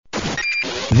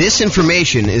This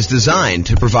information is designed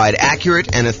to provide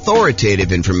accurate and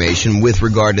authoritative information with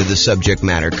regard to the subject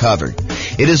matter covered.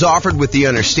 It is offered with the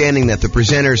understanding that the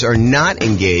presenters are not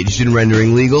engaged in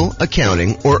rendering legal,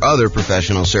 accounting, or other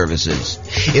professional services.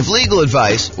 If legal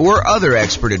advice or other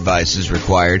expert advice is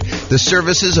required, the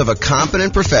services of a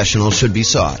competent professional should be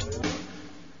sought.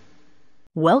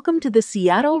 Welcome to the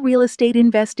Seattle Real Estate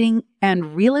Investing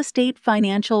and Real Estate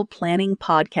Financial Planning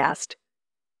Podcast.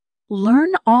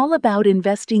 Learn all about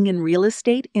investing in real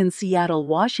estate in Seattle,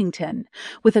 Washington,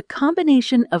 with a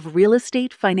combination of real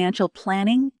estate financial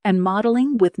planning and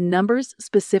modeling with numbers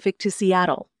specific to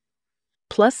Seattle,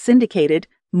 plus syndicated,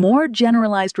 more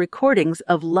generalized recordings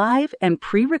of live and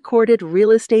pre-recorded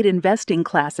real estate investing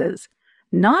classes,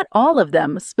 not all of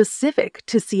them specific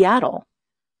to Seattle.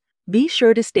 Be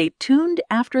sure to stay tuned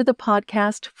after the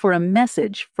podcast for a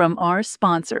message from our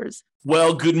sponsors.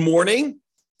 Well, good morning.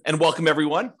 And welcome,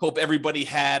 everyone. Hope everybody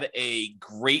had a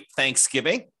great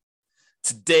Thanksgiving.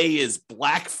 Today is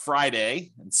Black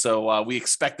Friday, and so we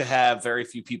expect to have very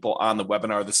few people on the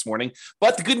webinar this morning.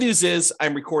 But the good news is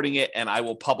I'm recording it, and I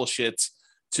will publish it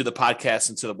to the podcast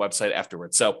and to the website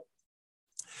afterwards. So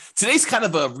today's kind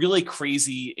of a really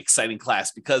crazy, exciting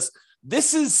class because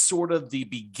this is sort of the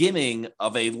beginning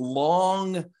of a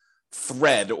long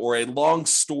thread or a long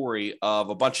story of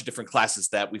a bunch of different classes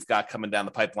that we've got coming down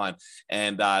the pipeline.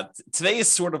 And today is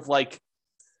sort of like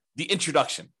the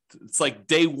introduction. It's like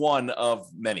day one of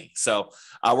many. So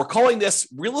we're calling this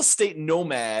Real Estate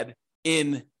Nomad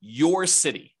in Your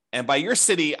City. And by your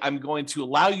city, I'm going to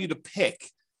allow you to pick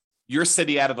your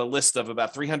city out of a list of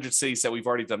about 300 cities that we've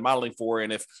already done modeling for.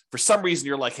 And if for some reason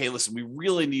you're like, hey, listen, we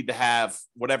really need to have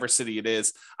whatever city it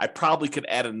is, I probably could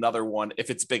add another one if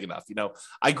it's big enough. You know,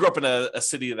 I grew up in a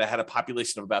city that had a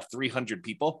population of about 300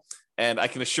 people. And I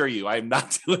can assure you, I'm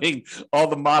not doing all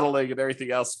the modeling and everything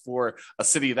else for a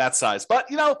city that size. But,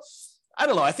 you know, I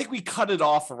don't know. I think we cut it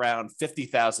off around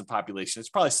 50,000 population. There's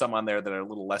probably some on there that are a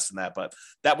little less than that, but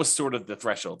that was sort of the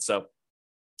threshold. So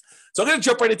I'm going to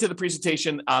jump right into the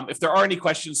presentation. If there are any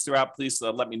questions throughout, please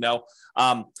let me know.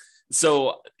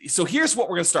 So here's what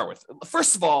we're going to start with.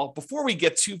 First of all, before we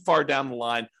get too far down the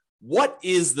line, what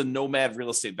is the Nomad real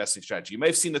estate investing strategy? You may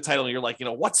have seen the title and you're like,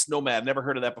 what's Nomad? Never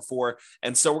heard of that before.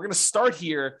 And so we're going to start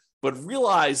here, but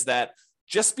realize that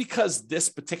just because this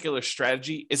particular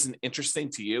strategy isn't interesting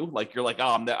to you, like you're like,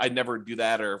 oh, I'd never do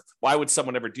that, or why would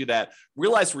someone ever do that?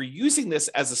 Realize we're using this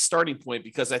as a starting point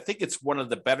because I think it's one of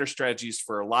the better strategies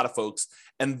for a lot of folks.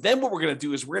 And then what we're going to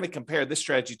do is we're going to compare this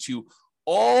strategy to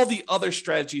all the other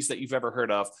strategies that you've ever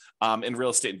heard of in real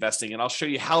estate investing. And I'll show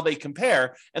you how they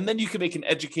compare. And then you can make an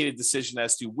educated decision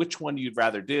as to which one you'd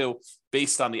rather do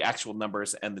based on the actual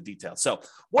numbers and the details. So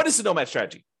what is the Nomad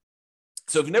strategy?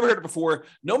 So if you've never heard it before,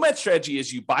 Nomad strategy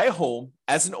is you buy a home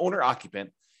as an owner occupant,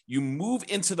 you move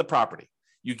into the property,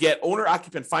 you get owner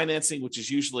occupant financing, which is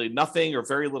usually nothing or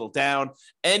very little down,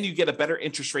 and you get a better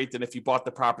interest rate than if you bought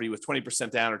the property with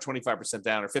 20% down or 25%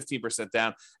 down or 15%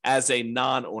 down as a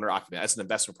non-owner occupant, as an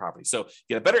investment property. So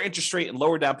you get a better interest rate and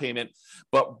lower down payment,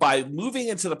 but by moving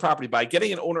into the property, by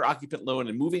getting an owner occupant loan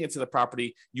and moving into the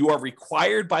property, you are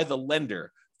required by the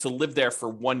lender to live there for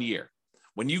 1 year.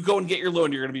 When you go and get your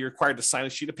loan, you're going to be required to sign a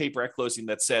sheet of paper at closing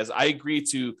that says, I agree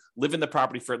to live in the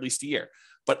property for at least a year.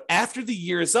 But after the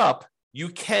year is up, you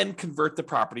can convert the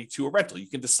property to a rental. You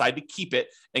can decide to keep it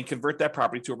and convert that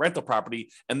property to a rental property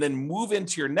and then move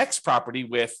into your next property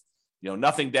with,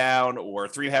 nothing down or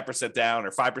 3.5% down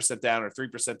or 5% down or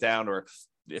 3% down, or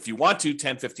if you want to,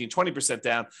 10, 15, 20%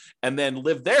 down, and then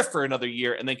live there for another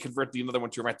year and then convert the another one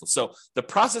to a rental. So the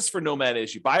process for Nomad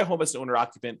is you buy a home as an owner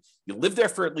occupant, you live there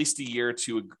for at least a year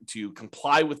to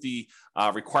comply with the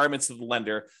requirements of the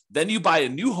lender. Then you buy a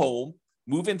new home,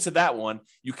 move into that one,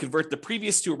 you convert the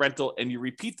previous to a rental, and you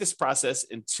repeat this process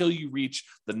until you reach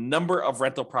the number of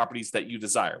rental properties that you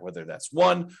desire, whether that's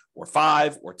 1 or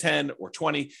 5 or 10 or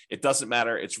 20, it doesn't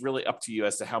matter. It's really up to you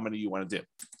as to how many you want to do.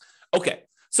 Okay.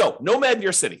 So Nomad in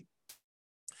your city.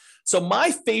 So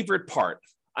my favorite part,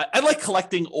 I like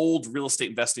collecting old real estate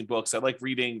investing books. I like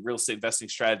reading real estate investing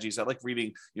strategies. I like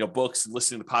reading, books and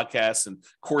listening to podcasts and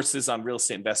courses on real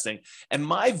estate investing. And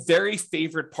my very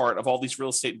favorite part of all these real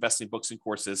estate investing books and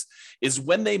courses is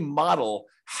when they model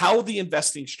how the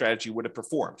investing strategy would have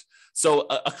performed. So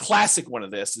a classic one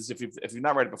of this is if you've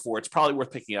not read it before, it's probably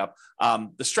worth picking up.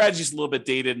 The strategy is a little bit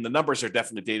dated and the numbers are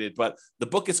definitely dated, but the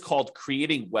book is called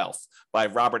Creating Wealth by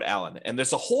Robert Allen. And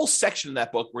there's a whole section in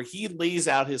that book where he lays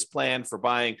out his plan for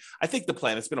buying buying, I think the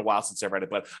plan, it's been a while since I read it,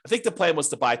 but I think the plan was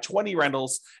to buy 20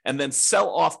 rentals and then sell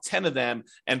off 10 of them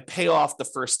and pay off the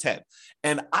first 10.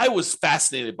 And I was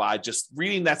fascinated by just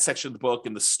reading that section of the book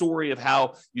and the story of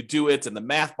how you do it and the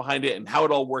math behind it and how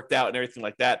it all worked out and everything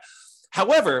like that.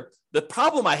 However, the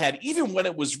problem I had, even when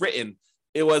it was written,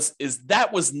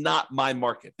 that was not my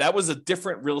market. That was a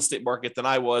different real estate market than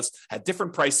I was, had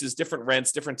different prices, different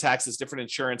rents, different taxes, different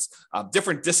insurance,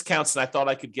 different discounts than I thought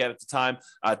I could get at the time,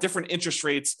 different interest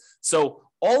rates. So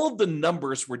all of the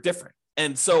numbers were different.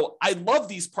 And so I love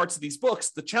these parts of these books.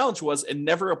 The challenge was it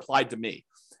never applied to me.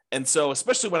 And so,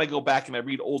 especially when I go back and I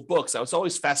read old books, I was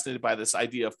always fascinated by this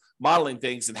idea of modeling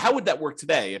things and how would that work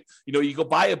today? If, you go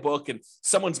buy a book and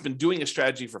someone's been doing a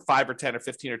strategy for 5 or 10 or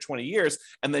 15 or 20 years,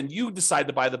 and then you decide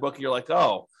to buy the book and you're like,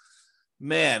 oh,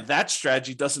 man, that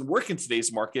strategy doesn't work in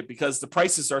today's market because the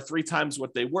prices are 3 times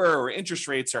what they were, or interest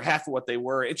rates are half of what they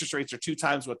were. Interest rates are 2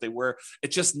 times what they were.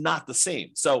 It's just not the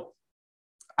same. So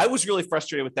I was really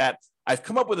frustrated with that. I've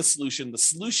come up with a solution. The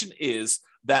solution is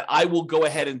that I will go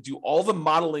ahead and do all the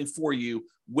modeling for you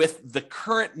with the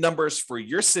current numbers for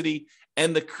your city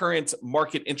and the current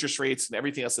market interest rates and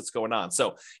everything else that's going on.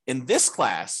 So in this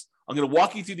class, I'm going to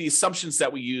walk you through the assumptions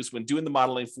that we use when doing the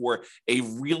modeling for a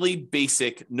really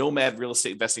basic nomad real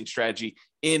estate investing strategy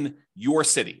in your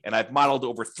city. And I've modeled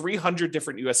over 300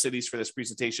 different US cities for this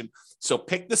presentation. So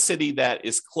pick the city that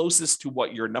is closest to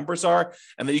what your numbers are,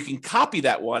 and then you can copy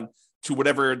that one to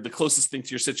whatever the closest thing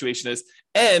to your situation is.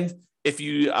 And if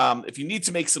you need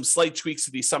to make some slight tweaks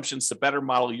to the assumptions to better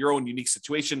model your own unique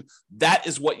situation, that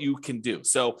is what you can do.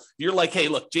 So you're like, hey,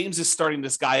 look, James is starting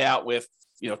this guy out with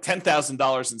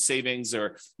 $10,000 in savings,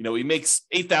 or he makes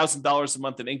 $8,000 a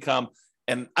month in income,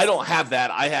 and I don't have that.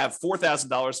 I have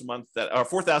 $4,000 a month or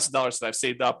 $4,000 that I've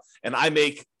saved up, and I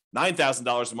make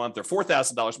 $9,000 a month or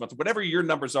 $4,000 a month, whatever your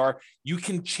numbers are. You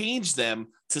can change them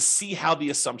to see how the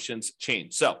assumptions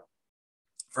change. So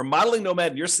for modeling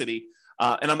Nomad in your city,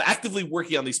 and I'm actively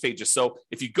working on these pages. So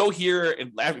if you go here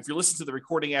and if you're listening to the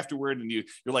recording afterward and you're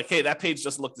like, hey, that page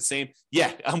doesn't look the same.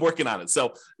 Yeah, I'm working on it.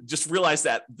 So just realize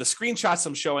that the screenshots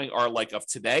I'm showing are like of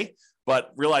today,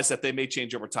 but realize that they may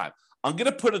change over time. I'm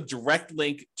going to put a direct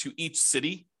link to each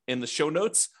city in the show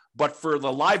notes. But for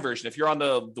the live version, if you're on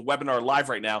the webinar live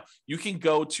right now, you can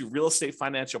go to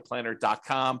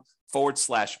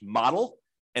realestatefinancialplanner.com/model.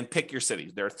 and pick your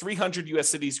city. There are 300 US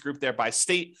cities grouped there by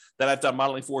state that I've done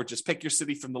modeling for. Just pick your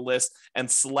city from the list and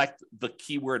select the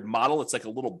keyword model. It's like a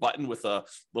little button with a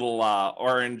little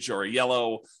orange or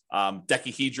yellow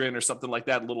decahedron or something like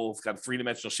that, a little kind of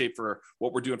 3-dimensional shape for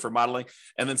what we're doing for modeling.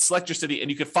 And then select your city,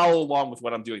 and you can follow along with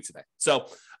what I'm doing today. So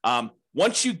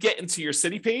once you get into your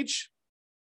city page,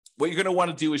 what you're going to want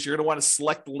to do is you're going to want to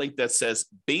select the link that says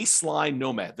Baseline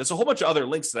Nomad. There's a whole bunch of other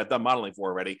links that I've done modeling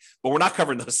for already, but we're not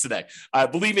covering those today.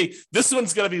 Believe me, this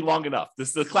one's going to be long enough.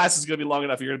 The class is going to be long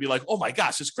enough. You're going to be like, oh my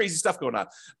gosh, there's crazy stuff going on.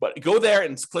 But go there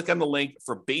and click on the link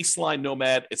for Baseline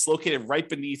Nomad. It's located right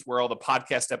beneath where all the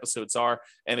podcast episodes are.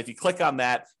 And if you click on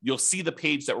that, you'll see the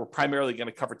page that we're primarily going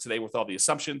to cover today with all the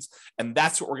assumptions. And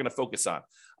that's what we're going to focus on.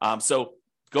 So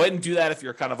go ahead and do that if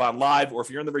you're kind of on live, or if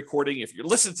you're in the recording. If you're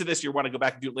listening to this, you want to go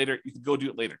back and do it later, you can go do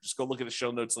it later. Just go look at the show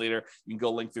notes later. You can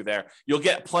go link through there. You'll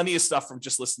get plenty of stuff from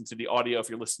just listening to the audio if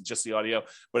you're listening to just the audio.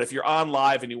 But if you're on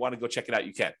live and you want to go check it out,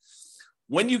 you can.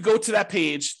 When you go to that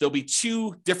page, there'll be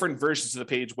 2 different versions of the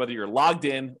page, whether you're logged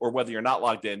in or whether you're not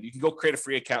logged in. You can go create a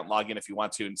free account and log in if you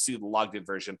want to and see the logged in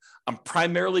version. I'm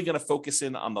primarily going to focus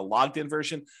in on the logged in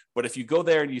version, but if you go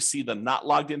there and you see the not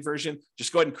logged in version,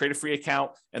 just go ahead and create a free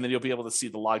account, and then you'll be able to see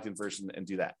the logged in version and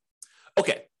do that.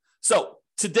 Okay, so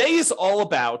today is all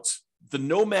about the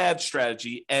Nomad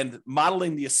strategy and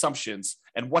modeling the assumptions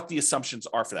and what the assumptions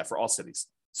are for that for all cities.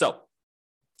 So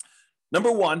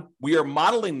number 1, we are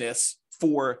modeling this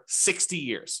for 60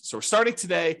 years. So we're starting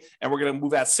today and we're going to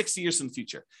move out 60 years in the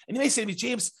future. And you may say to me,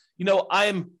 James,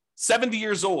 I'm 70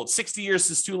 years old. 60 years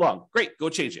is too long. Great, go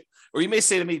change it. Or you may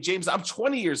say to me, James, I'm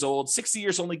 20 years old. 60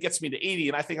 years only gets me to 80,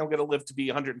 and I think I'm going to live to be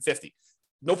 150.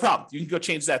 No problem. You can go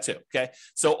change that too. Okay.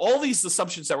 So all these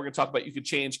assumptions that we're going to talk about, you can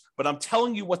change, but I'm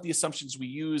telling you what the assumptions we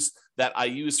use that I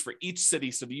use for each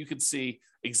city so that you can see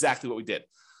exactly what we did.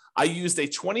 I used a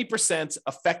 20%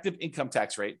 effective income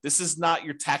tax rate. This is not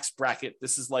your tax bracket.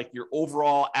 This is like your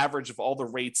overall average of all the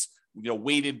rates,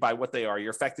 weighted by what they are,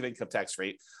 your effective income tax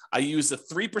rate. I used a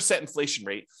 3% inflation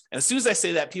rate. And as soon as I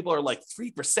say that, people are like,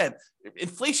 3%?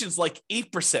 Inflation's like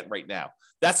 8% right now.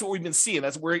 That's what we've been seeing.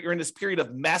 That's where you're in this period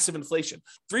of massive inflation.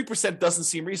 3% doesn't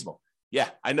seem reasonable. Yeah,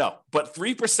 I know. But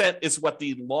 3% is what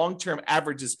the long-term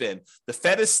average has been. The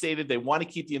Fed has stated they want to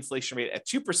keep the inflation rate at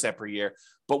 2% per year,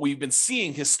 but we've been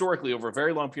seeing historically over a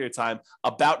very long period of time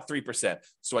about 3%.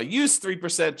 So I use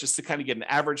 3% just to kind of get an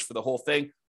average for the whole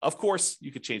thing. Of course,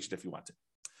 you could change it if you want to.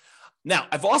 Now,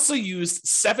 I've also used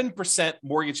 7%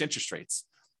 mortgage interest rates.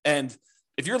 And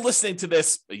if you're listening to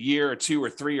this a year or two or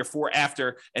three or four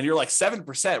after, and you're like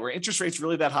 7%, were interest rates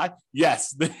really that high?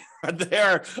 Yes, they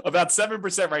are about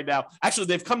 7% right now. Actually,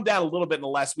 they've come down a little bit in the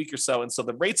last week or so. And so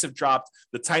the rates have dropped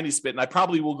the tiniest bit. And I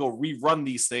probably will go rerun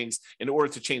these things in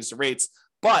order to change the rates.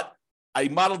 But I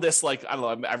modeled this like, I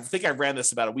don't know, I think I ran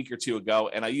this about a week or two ago,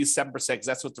 and I used 7% because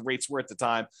that's what the rates were at the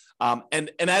time. And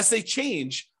as they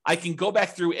change, I can go back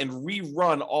through and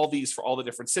rerun all these for all the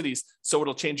different cities, so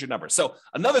it'll change your number. So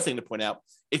another thing to point out,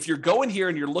 if you're going here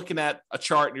and you're looking at a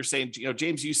chart and you're saying,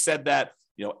 James, you said that,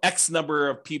 X number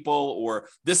of people or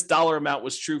this dollar amount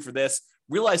was true for this,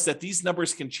 realize that these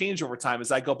numbers can change over time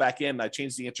as I go back in and I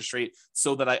change the interest rate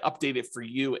so that I update it for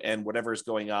you and whatever is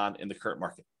going on in the current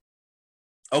market.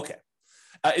 Okay.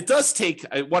 It does take,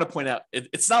 I want to point out,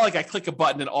 it's not like I click a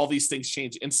button and all these things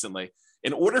change instantly.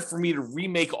 In order for me to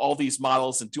remake all these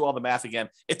models and do all the math again,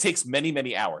 it takes many,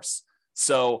 many hours.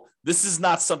 So this is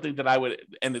not something that I would,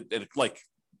 and it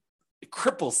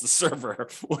cripples the server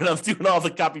when I'm doing all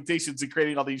the computations and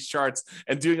creating all these charts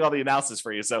and doing all the analysis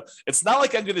for you. So it's not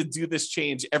like I'm going to do this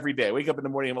change every day. I wake up in the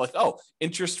morning and I'm like, oh,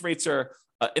 interest rates are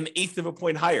an eighth of a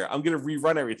point higher. I'm going to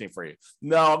rerun everything for you.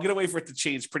 No, I'm going to wait for it to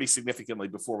change pretty significantly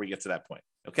before we get to that point.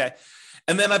 Okay.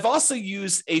 And then I've also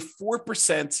used a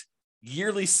 4%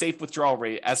 yearly safe withdrawal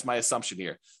rate as my assumption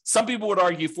here. Some people would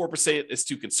argue 4% is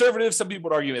too conservative. Some people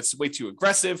would argue it's way too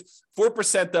aggressive.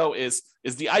 4% though is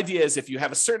the idea is if you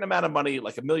have a certain amount of money,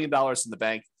 like $1 million in the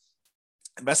bank,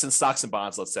 invest in stocks and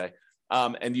bonds, let's say,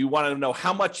 and you want to know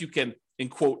how much you can, in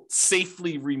quote,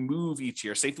 safely remove each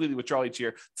year, safely withdraw each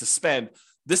year to spend.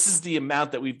 This is the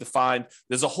amount that we've defined.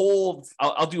 There's a whole,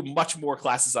 I'll do much more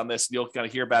classes on this and you'll kind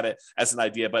of hear about it as an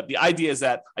idea. But the idea is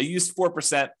that I used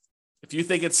 4%. If you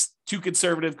think it's too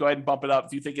conservative, go ahead and bump it up.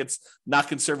 If you think it's not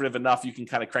conservative enough, you can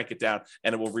kind of crank it down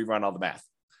and it will rerun all the math.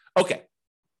 Okay.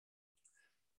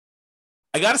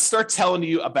 I got to start telling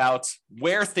you about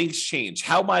where things change,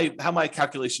 how my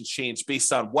calculations change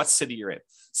based on what city you're in.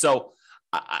 So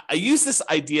I use this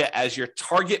idea as your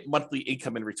target monthly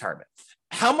income in retirement.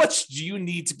 How much do you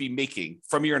need to be making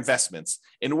from your investments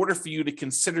in order for you to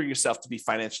consider yourself to be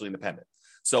financially independent?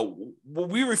 So what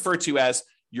we refer to as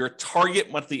your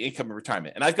target monthly income in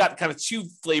retirement. And I've got kind of two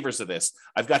flavors of this.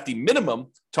 I've got the minimum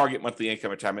target monthly income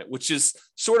in retirement, which is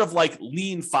sort of like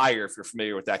lean fire, if you're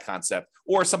familiar with that concept,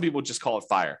 or some people just call it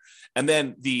fire. And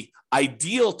then the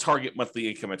ideal target monthly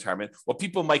income in retirement, what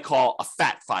people might call a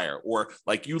fat fire, or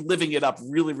like you living it up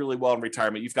really, really well in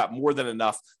retirement. You've got more than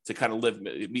enough to kind of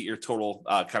meet your total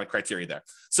kind of criteria there.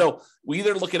 So we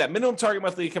either looking at minimum target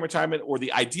monthly income retirement or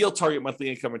the ideal target monthly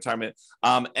income retirement.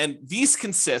 And these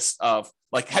consist of,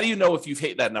 like, how do you know if you've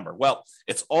hit that number? Well,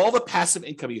 it's all the passive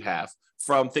income you have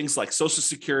from things like Social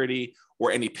Security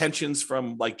or any pensions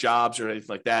from like jobs or anything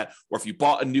like that, or if you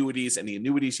bought annuities and the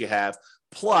annuities you have,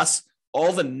 plus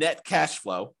all the net cash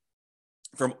flow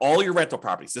from all your rental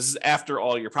properties. This is after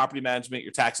all your property management,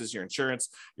 your taxes, your insurance,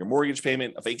 your mortgage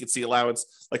payment, a vacancy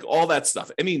allowance, like all that stuff.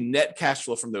 Any net cash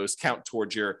flow from those count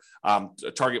towards your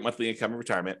target monthly income in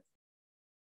retirement.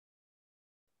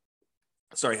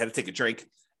 Sorry, I had to take a drink.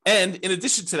 And in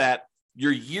addition to that,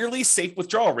 your yearly safe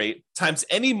withdrawal rate times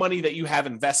any money that you have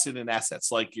invested in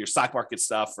assets, like your stock market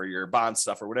stuff or your bond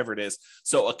stuff or whatever it is.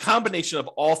 So a combination of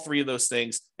all three of those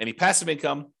things, any passive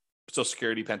income, Social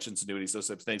Security, pensions, annuities, those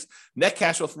types of things, net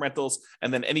cash flow from rentals,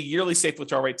 and then any yearly safe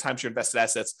withdrawal rate times your invested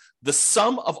assets. The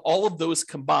sum of all of those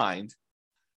combined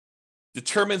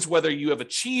determines whether you have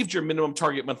achieved your minimum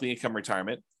target monthly income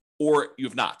retirement or you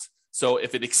have not. So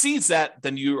if it exceeds that,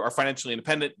 then you are financially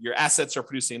independent. Your assets are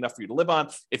producing enough for you to live on.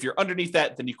 If you're underneath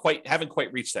that, then you haven't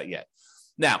quite reached that yet.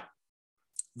 Now,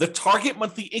 the target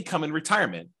monthly income in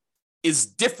retirement is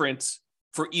different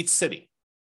for each city.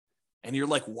 And you're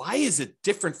like, why is it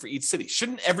different for each city?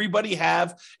 Shouldn't everybody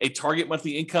have a target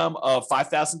monthly income of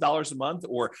 $5,000 a month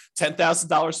or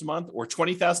 $10,000 a month or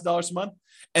 $20,000 a month?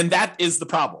 And that is the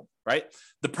problem, right?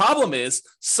 The problem is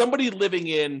somebody living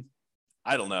in,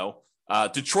 I don't know,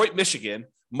 Detroit, Michigan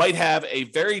might have a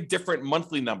very different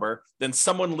monthly number than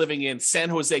someone living in San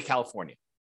Jose, California.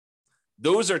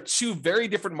 Those are two very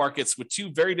different markets with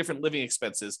two very different living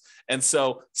expenses. And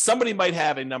so somebody might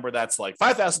have a number that's like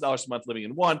 $5,000 a month living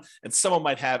in one, and someone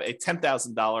might have a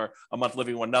 $10,000 a month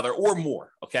living in another or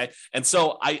more. Okay. And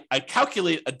so I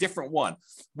calculate a different one,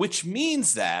 which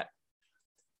means that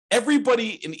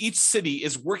everybody in each city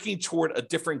is working toward a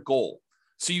different goal.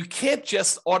 So you can't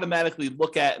just automatically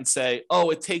look at and say, oh,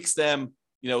 it takes them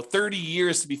 30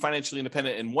 years to be financially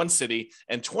independent in one city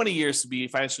and 20 years to be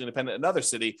financially independent in another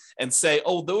city and say,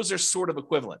 oh, those are sort of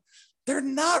equivalent. They're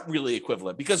not really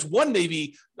equivalent because one may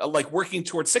be like working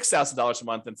towards $6,000 a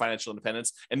month in financial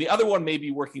independence, and the other one may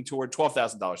be working toward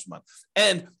 $12,000 a month.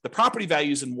 And the property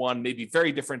values in one may be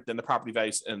very different than the property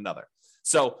values in another.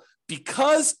 So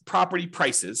because property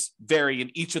prices vary in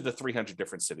each of the 300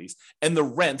 different cities, and the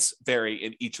rents vary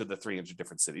in each of the 300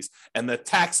 different cities, and the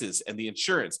taxes and the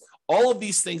insurance, all of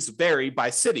these things vary by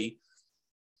city,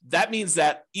 that means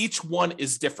that each one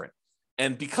is different.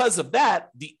 And because of that,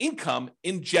 the income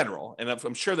in general, and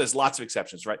I'm sure there's lots of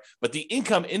exceptions, right? But the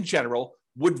income in general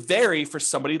would vary for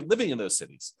somebody living in those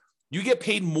cities. You get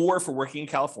paid more for working in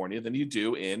California than you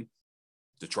do in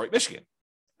Detroit, Michigan,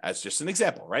 as just an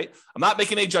example, right? I'm not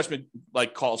making any judgment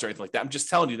like calls or anything like that. I'm just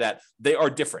telling you that they are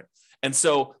different. And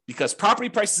so because property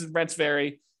prices and rents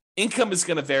vary, income is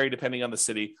going to vary depending on the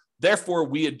city. Therefore,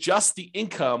 we adjust the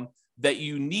income that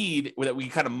you need, or that we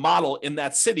kind of model in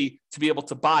that city to be able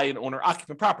to buy an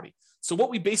owner-occupant property. So what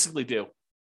we basically do,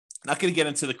 not going to get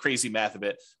into the crazy math of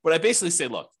it, but I basically say,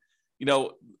 look,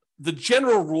 the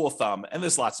general rule of thumb, and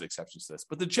there's lots of exceptions to this,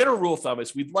 but the general rule of thumb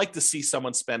is we'd like to see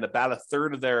someone spend about a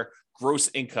third of their gross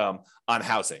income on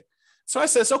housing. So I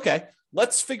says, okay,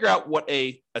 let's figure out what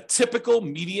a typical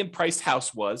median priced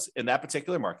house was in that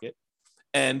particular market,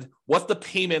 and what the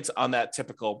payment on that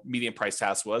typical median priced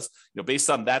house was, based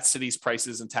on that city's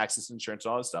prices and taxes, insurance,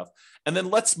 and all that stuff. And then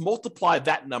let's multiply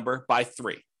that number by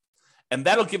 3. And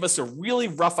that'll give us a really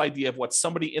rough idea of what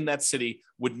somebody in that city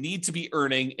would need to be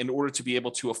earning in order to be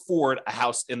able to afford a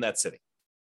house in that city.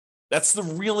 That's the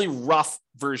really rough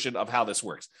version of how this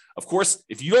works. Of course,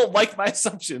 if you don't like my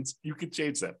assumptions, you can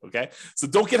change them, okay? So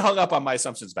don't get hung up on my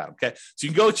assumptions about them, okay? So you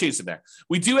can go change them there.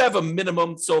 We do have a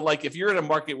minimum. So like if you're in a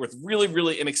market with really,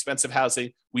 really inexpensive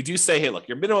housing, we do say, hey, look,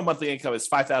 your minimum monthly income is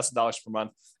 $5,000 per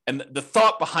month. And the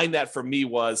thought behind that for me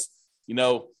was,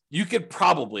 you could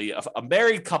probably, a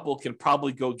married couple can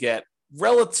probably go get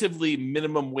relatively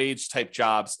minimum wage type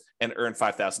jobs and earn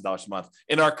 $5,000 a month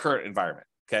in our current environment.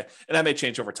 Okay. And that may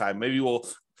change over time. Maybe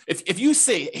if you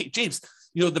say, hey, James,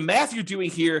 the math you're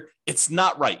doing here, it's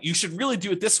not right. You should really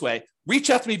do it this way. Reach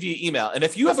out to me via email. And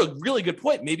if you have a really good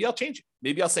point, maybe I'll change it.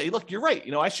 Maybe I'll say, look, you're right.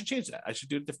 I should change that. I should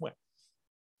do it a different way.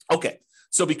 Okay.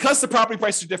 So because the property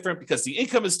prices are different, because the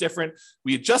income is different,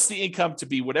 we adjust the income to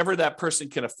be whatever that person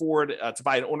can afford to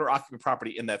buy an owner-occupant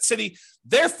property in that city.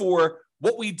 Therefore,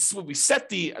 what we set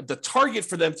the target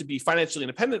for them to be financially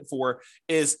independent for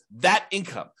is that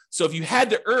income. So if you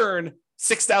had to earn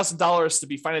 $6,000 to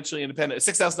be financially independent,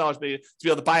 $6,000 to be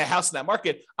able to buy a house in that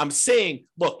market, I'm saying,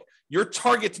 look, your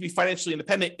target to be financially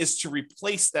independent is to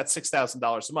replace that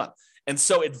 $6,000 a month. And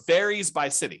so it varies by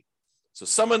city. So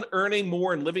someone earning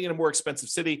more and living in a more expensive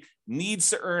city needs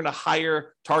to earn a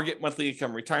higher target monthly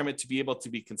income retirement to be able to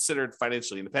be considered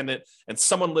financially independent. And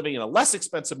someone living in a less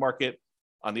expensive market,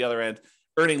 on the other end,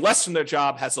 earning less from their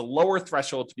job, has a lower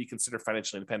threshold to be considered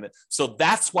financially independent. So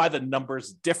that's why the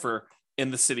numbers differ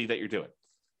in the city that you're doing.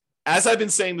 As I've been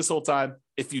saying this whole time,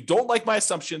 if you don't like my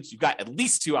assumptions, you've got at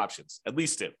least 2 options, at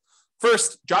least 2.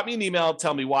 First, drop me an email,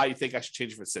 tell me why you think I should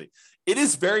change it for the city. It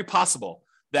is very possible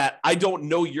that I don't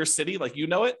know your city like you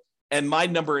know it, and my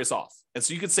number is off. And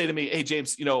so you could say to me, hey,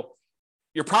 James,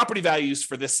 your property values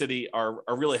for this city are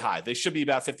really high. They should be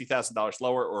about $50,000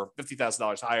 lower or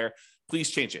 $50,000 higher. Please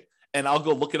change it. And I'll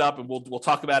go look it up and we'll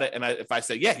talk about it. And if I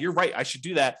say, yeah, you're right, I should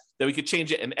do that, then we could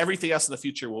change it. And everything else in the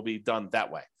future will be done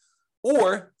that way.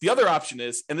 Or the other option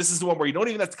is, and this is the one where you don't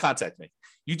even have to contact me.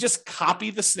 You just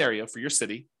copy the scenario for your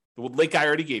city, the link I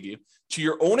already gave you, to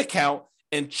your own account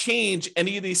and change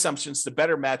any of the assumptions to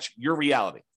better match your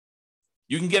reality.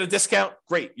 You can get a discount.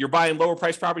 Great. You're buying lower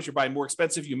price properties. You're buying more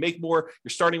expensive. You make more. You're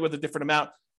starting with a different amount.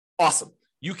 Awesome.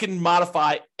 You can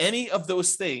modify any of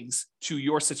those things to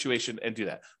your situation and do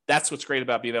that. That's what's great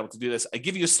about being able to do this. I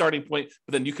give you a starting point,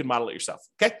 but then you can model it yourself.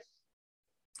 Okay.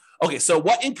 So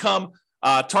what income,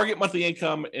 target monthly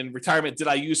income and retirement did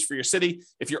I use for your city?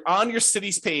 If you're on your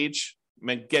city's page,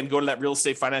 again, go to that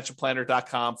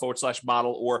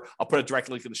realestateFinancialPlanner.com/model, or I'll put a direct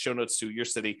link in the show notes to your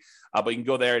city, but you can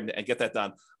go there and get that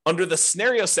done. Under the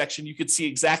scenario section, you can see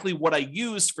exactly what I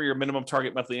used for your minimum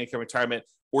target monthly income retirement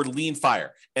or lean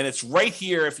fire. And it's right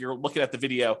here. If you're looking at the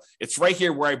video, it's right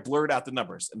here where I blurred out the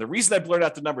numbers. And the reason I blurred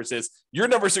out the numbers is your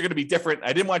numbers are going to be different.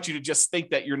 I didn't want you to just think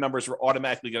that your numbers were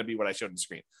automatically going to be what I showed on the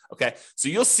screen. Okay. So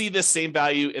you'll see this same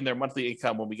value in their monthly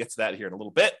income when we get to that here in a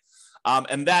little bit.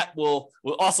 And that we'll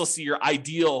also see your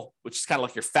ideal, which is kind of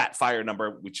like your fat fire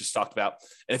number we just talked about.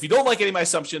 And if you don't like any of my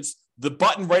assumptions, the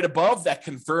button right above that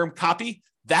confirm copy,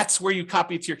 that's where you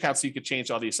copy it to your account so you could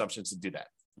change all the assumptions and do that.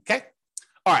 Okay.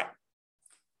 All right.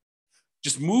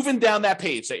 Just moving down that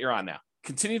page that you're on now.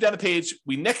 Continue down the page.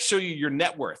 We next show you your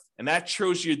net worth, and that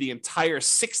shows you the entire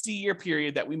 60-year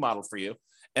period that we modeled for you.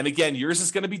 And again, yours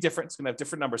is going to be different. It's going to have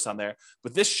different numbers on there,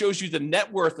 but this shows you the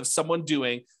net worth of someone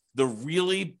doing the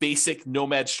really basic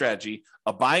Nomad strategy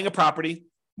of buying a property,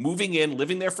 moving in,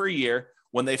 living there for a year.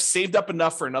 When they've saved up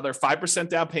enough for another 5%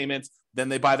 down payment, then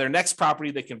they buy their next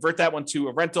property. They convert that one to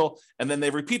a rental, and then they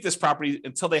repeat this property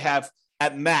until they have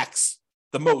at max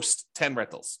the most 10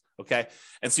 rentals. Okay.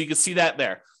 And so you can see that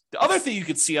there. The other thing you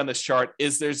can see on this chart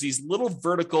is there's these little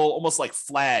vertical, almost like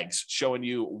flags showing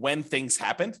you when things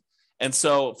happened. And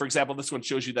so, for example, this one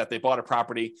shows you that they bought a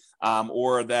property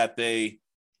or that they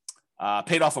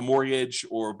paid off a mortgage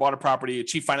or bought a property,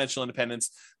 achieved financial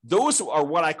independence. Those are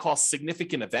what I call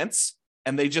significant events.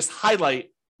 And they just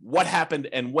highlight what happened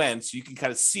and when. So you can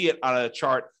kind of see it on a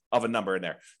chart of a number in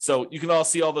there. So you can all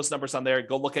see all those numbers on there.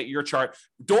 Go look at your chart.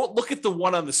 Don't look at the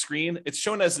one on the screen. It's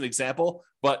shown as an example,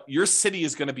 but your city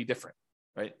is going to be different,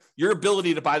 right? Your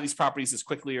ability to buy these properties as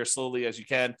quickly or slowly as you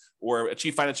can or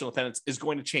achieve financial independence is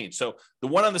going to change. So the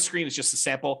one on the screen is just a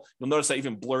sample. You'll notice I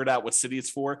even blurred out what city it's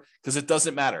for because it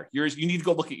doesn't matter. Yours, you need to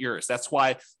go look at yours. That's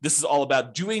why this is all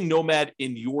about doing Nomad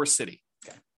in your city.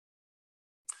 Okay.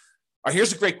 All right,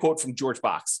 here's a great quote from George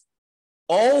Box.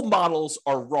 All models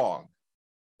are wrong,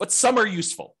 but some are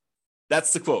useful.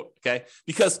 That's the quote, okay?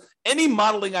 Because any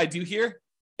modeling I do here,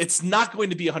 it's not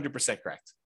going to be 100%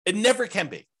 correct. It never can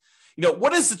be. You know,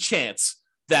 what is the chance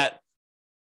that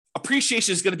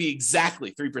appreciation is going to be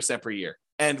exactly 3% per year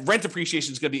and rent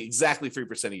appreciation is going to be exactly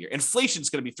 3% a year? Inflation is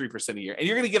going to be 3% a year, and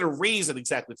you're going to get a raise at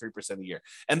exactly 3% a year,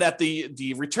 and that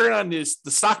the return on the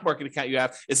stock market account you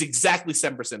have is exactly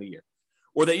 7% a year,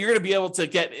 or that you're going to be able to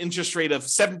get interest rate of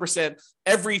 7%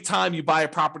 every time you buy a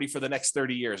property for the next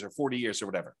 30 years or 40 years or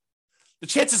whatever. The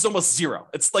chance is almost zero.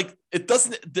 It's like,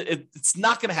 it's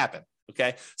not going to happen.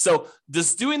 Okay. So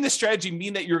does doing this strategy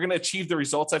mean that you're going to achieve the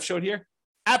results I've showed here?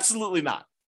 Absolutely not.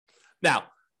 Now,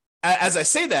 as I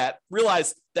say that,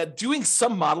 realize that doing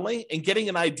some modeling and getting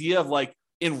an idea of like,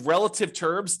 in relative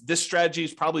terms, this strategy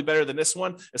is probably better than this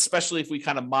one, especially if we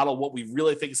kind of model what we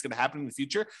really think is going to happen in the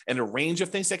future and a range of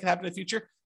things that can happen in the future.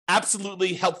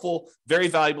 Absolutely helpful, very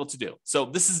valuable to do. So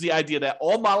this is the idea that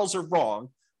all models are wrong,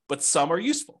 but some are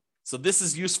useful. So this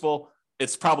is useful.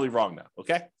 It's probably wrong now.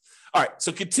 Okay. All right.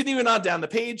 So continuing on down the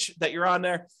page that you're on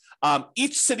there,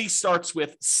 each city starts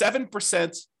with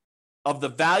 7% of the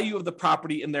value of the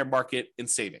property in their market in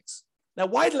savings. Now,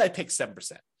 why did I pick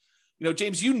 7%? You know,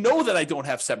 James, you know that I don't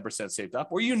have 7% saved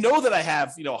up, or you know that I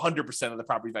have, 100% of the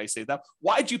property value saved up.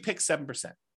 Why'd you pick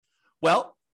 7%?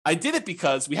 Well, I did it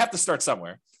because we have to start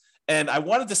somewhere. And I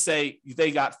wanted to say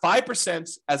they got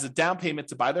 5% as a down payment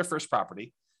to buy their first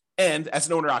property and as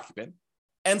an owner occupant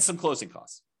and some closing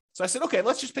costs. So I said, okay,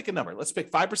 let's just pick a number. Let's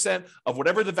pick 5% of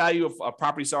whatever the value of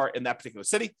properties are in that particular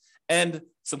city and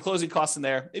some closing costs in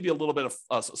there, maybe a little bit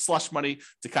of slush money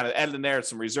to kind of add in there,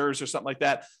 some reserves or something like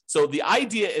that. So the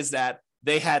idea is that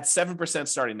they had 7%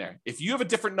 starting there. If you have a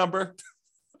different number,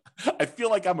 I feel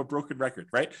like I'm a broken record,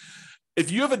 right? If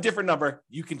you have a different number,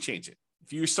 you can change it.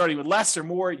 If you're starting with less or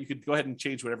more, you could go ahead and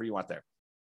change whatever you want there.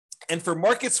 And for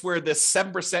markets where this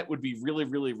 7% would be really,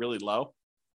 really, really low,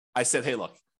 I said, hey,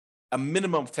 look, a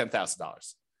minimum of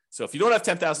 $10,000. So if you don't have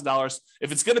 $10,000,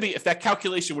 if that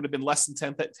calculation would have been less than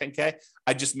 10K,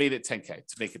 I just made it 10K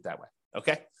to make it that way.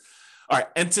 Okay. All right.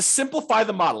 And to simplify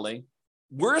the modeling,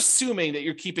 we're assuming that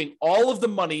you're keeping all of the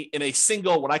money in a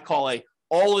single, what I call a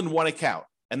all-in-one account.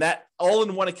 And that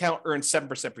all-in-one account earns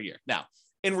 7% per year. Now,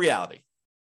 in reality,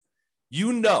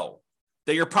 you know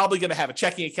that you're probably going to have a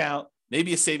checking account,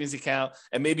 maybe a savings account,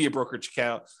 and maybe a brokerage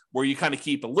account where you kind of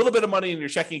keep a little bit of money in your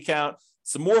checking account,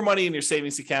 some more money in your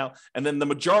savings account, and then the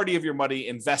majority of your money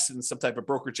invested in some type of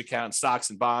brokerage account,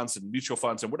 stocks and bonds and mutual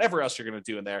funds and whatever else you're going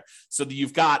to do in there, so that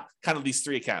you've got kind of these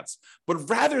three accounts. But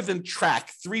rather than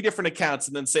track three different accounts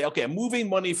and then say, okay, I'm moving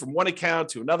money from one account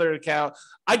to another account,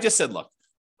 I just said, look,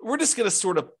 we're just going to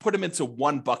sort of put them into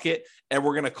one bucket, and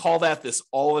we're going to call that this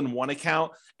all-in-one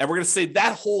account, and we're going to say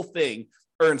that whole thing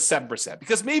earns 7%,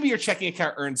 because maybe your checking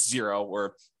account earns 0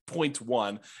 or 0.1,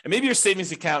 and maybe your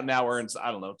savings account now earns,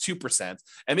 2%,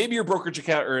 and maybe your brokerage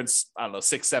account earns,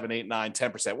 6, 7, 8, 9,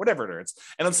 10%, whatever it earns.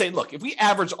 And I'm saying, look, if we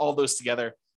average all those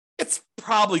together, it's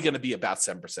probably going to be about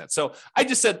 7%. So I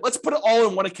just said, let's put it all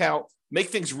in one account, make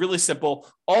things really simple.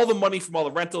 All the money from all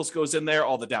the rentals goes in there.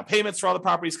 All the down payments for all the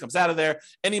properties comes out of there.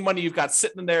 Any money you've got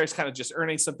sitting in there is kind of just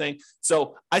earning something.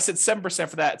 So I said 7%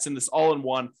 for that. It's in this all in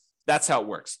one. That's how it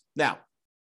works. Now,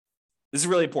 this is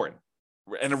really important.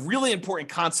 and a really important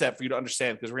concept for you to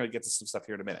understand, because we're going to get to some stuff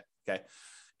here in a minute. Okay.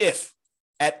 If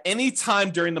at any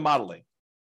time during the modeling,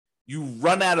 you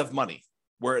run out of money,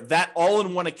 where that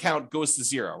all-in-one account goes to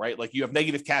zero, right? Like you have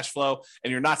negative cash flow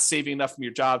and you're not saving enough from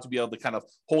your job to be able to kind of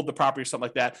hold the property or something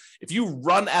like that. If you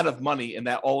run out of money in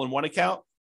that all-in-one account,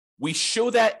 we show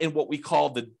that in what we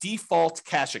call the default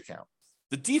cash account.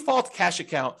 The default cash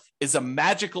account is a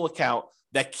magical account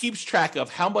that keeps track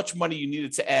of how much money you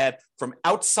needed to add from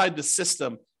outside the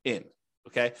system in,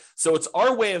 okay? So it's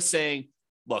our way of saying,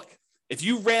 look, if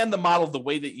you ran the model the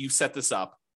way that you set this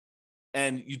up,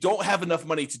 and you don't have enough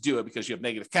money to do it because you have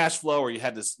negative cash flow, or you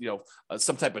had this,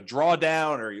 some type of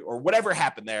drawdown or whatever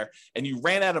happened there, and you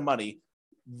ran out of money,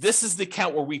 this is the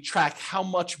account where we track how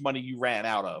much money you ran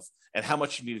out of and how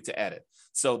much you needed to add it.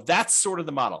 So that's sort of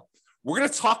the model. We're going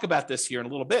to talk about this here in a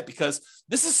little bit, because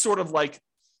this is sort of like,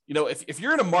 if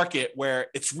you're in a market where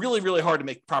it's really, really hard to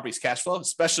make properties cash flow,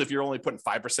 especially if you're only putting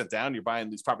 5% down, you're buying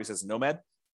these properties as a Nomad,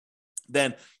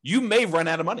 then you may run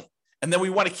out of money. And then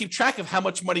we want to keep track of how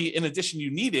much money in addition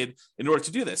you needed in order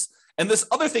to do this. And there's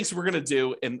other things we're going to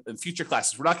do in future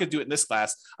classes. We're not going to do it in this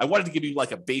class. I wanted to give you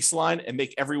like a baseline and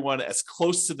make everyone as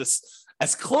close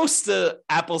to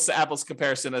apples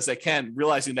comparison as I can,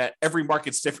 realizing that every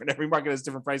market's different. Every market has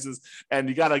different prices, and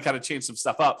you got to kind of change some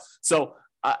stuff up. So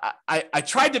I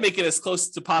tried to make it as close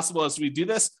to possible as we do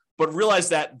this, but realize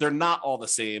that they're not all the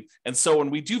same. And so when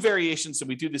we do variations and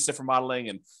we do this different modeling,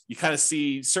 and you kind of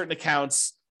see certain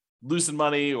accounts losing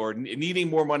money or needing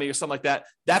more money or something like that,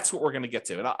 that's what we're going to get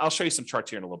to. And I'll show you some charts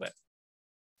here in a little bit.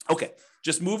 Okay,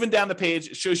 just moving down the page,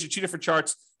 it shows you two different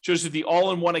charts. Shows you the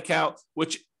all-in-one account,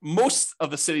 which most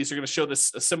of the cities are going to show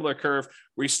this a similar curve,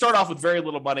 where you start off with very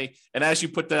little money, and as you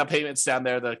put down payments down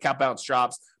there, the account balance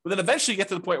drops. But then eventually you get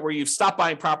to the point where you've stopped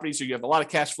buying properties, or you have a lot of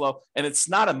cash flow, and it's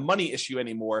not a money issue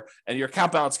anymore, and your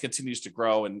account balance continues to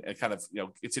grow and kind of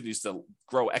continues to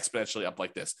grow exponentially up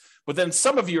like this. But then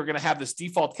some of you are going to have this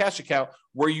default cash account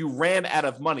where you ran out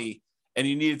of money and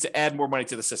you needed to add more money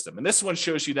to the system. And this one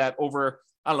shows you that over,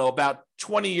 I don't know, about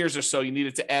 20 years or so, you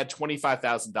needed to add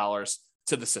 $25,000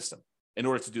 to the system in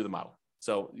order to do the model.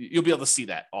 So you'll be able to see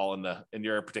that all in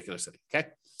your particular city. Okay.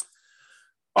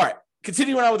 All right.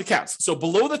 Continuing on with accounts. So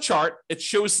below the chart, it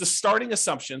shows the starting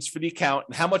assumptions for the account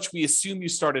and how much we assume you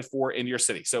started for in your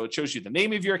city. So it shows you the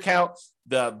name of your account.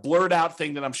 The blurred out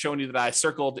thing that I'm showing you that I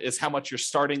circled is how much you're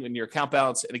starting in your account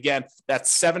balance. And again,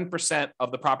 that's 7%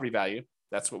 of the property value.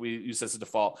 That's what we use as a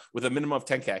default, with a minimum of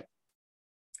 10K.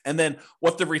 And then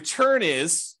what the return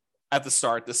is at the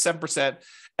start, the 7%.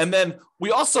 And then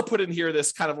we also put in here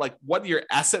this kind of like what your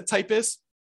asset type is.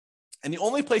 And the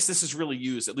only place this is really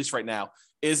used, at least right now,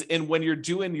 is in when you're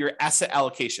doing your asset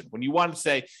allocation. When you want to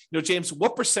say, James,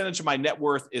 what percentage of my net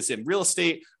worth is in real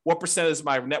estate? What percentage of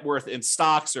my net worth in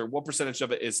stocks? Or what percentage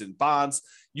of it is in bonds?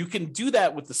 You can do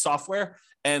that with the software.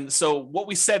 And so what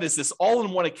we said is this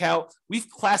all-in-one account, we've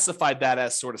classified that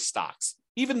as sort of stocks.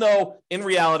 Even though in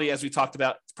reality, as we talked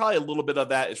about, it's probably a little bit of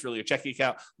that is really your checking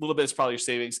account, a little bit is probably your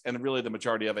savings, and really the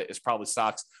majority of it is probably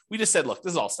stocks. We just said, look,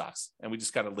 this is all stocks, and we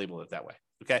just kind of labeled it that way,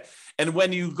 okay? And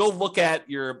when you go look at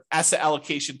your asset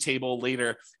allocation table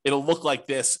later, it'll look like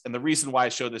this, and the reason why I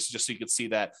show this is just so you can see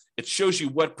that it shows you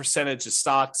what percentage is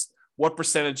stocks, what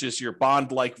percentage is your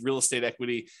bond-like real estate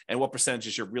equity, and what percentage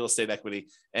is your real estate equity.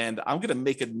 And I'm going to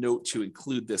make a note to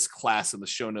include this class in the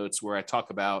show notes where I talk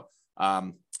about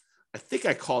I think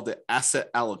I called it asset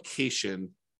allocation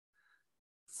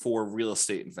for real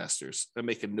estate investors. I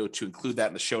make a note to include that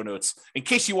in the show notes in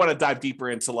case you want to dive deeper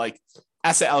into like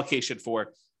asset allocation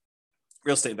for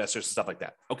real estate investors and stuff like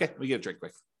that. Okay, let me get a drink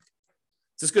quick.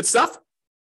 Is this good stuff?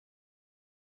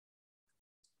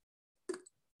 You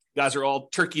guys are all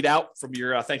turkeyed out from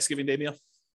your Thanksgiving Day meal?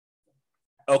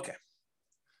 Okay.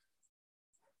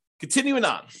 Continuing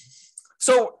on.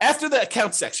 So after the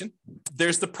account section,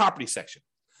 there's the property section.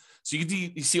 So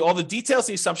you see all the details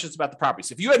and the assumptions about the property.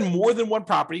 So if you had more than one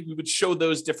property, we would show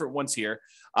those different ones here.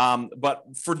 But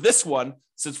for this one,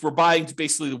 since we're buying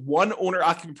basically one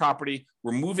owner-occupant property,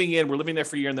 we're moving in, we're living there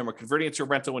for a year, and then we're converting it to a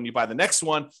rental when you buy the next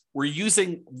one, we're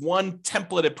using one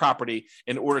templated property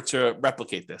in order to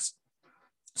replicate this.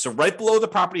 So right below the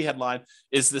property headline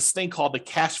is this thing called the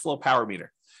cash flow power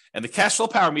meter. And the cash flow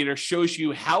power meter shows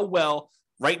you how well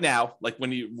right now, like when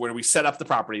we set up the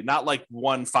property, not like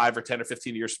 1, 5, or 10 or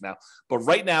 15 years from now, but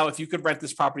right now, if you could rent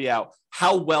this property out,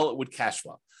 how well it would cash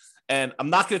flow. And I'm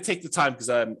not going to take the time because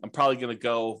I'm probably going to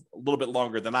go a little bit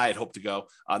longer than I had hoped to go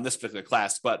on this particular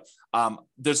class. But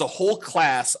there's a whole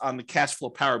class on the cash flow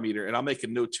power meter, and I'll make a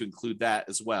note to include that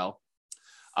as well.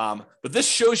 But this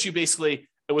shows you basically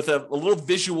with a little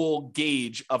visual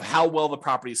gauge of how well the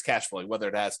property is cash flowing, whether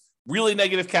it has really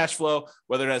negative cash flow,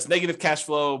 whether it has negative cash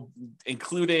flow,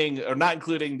 including or not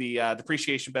including the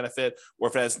depreciation benefit, or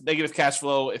if it has negative cash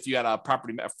flow, if you had a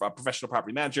professional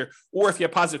property manager, or if you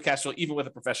have positive cash flow, even with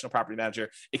a professional property manager,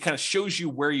 it kind of shows you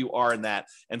where you are in that.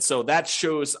 And so that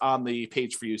shows on the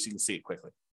page for you so you can see it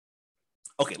quickly.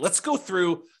 Okay, let's go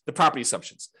through the property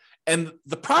assumptions. And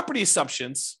the property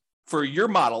assumptions for your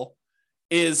model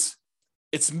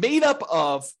it's made up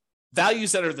of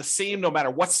values that are the same no matter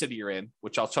what city you're in,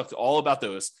 which I'll talk to all about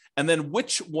those, and then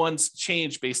which ones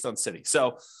change based on city.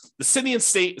 So the city and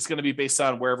state is going to be based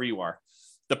on wherever you are.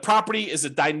 The property is a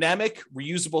dynamic,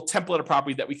 reusable template of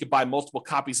property that we could buy multiple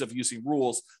copies of using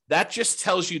rules. That just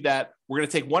tells you that we're going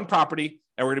to take one property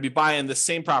and we're going to be buying the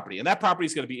same property. And that property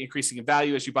is going to be increasing in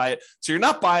value as you buy it. So you're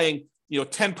not buying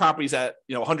 10 properties at,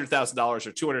 $100,000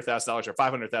 or $200,000 or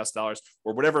 $500,000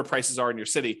 or whatever prices are in your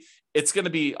city. It's going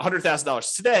to be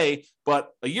 $100,000 today, but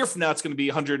a year from now, it's going to be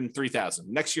 $103,000.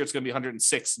 Next year, it's going to be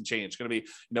 106 and change. It's going to be,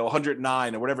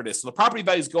 109 or whatever it is. So the property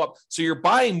values go up. So you're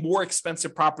buying more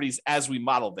expensive properties as we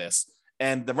model this,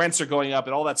 and the rents are going up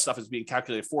and all that stuff is being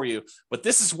calculated for you. But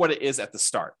this is what it is at the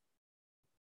start.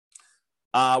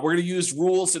 We're going to use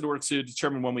rules in order to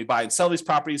determine when we buy and sell these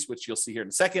properties, which you'll see here in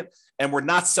a second. And we're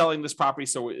not selling this property.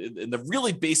 So in the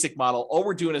really basic model, all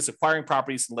we're doing is acquiring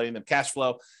properties and letting them cash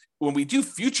flow. When we do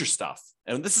future stuff,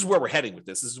 and this is where we're heading with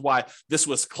this, this is why this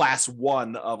was class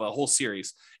one of a whole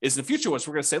series, is in the future ones,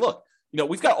 we're going to say, look,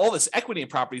 we've got all this equity in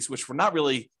properties, which we're not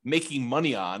really making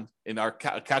money on in our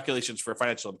calculations for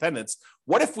financial independence.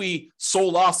 What if we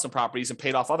sold off some properties and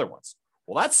paid off other ones?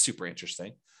 Well, that's super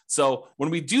interesting. So when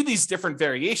we do these different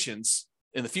variations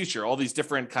in the future, all these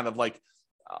different kind of like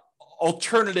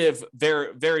alternative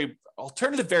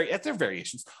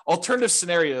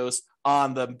scenarios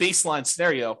on the baseline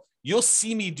scenario, you'll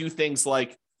see me do things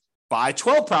like buy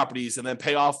 12 properties and then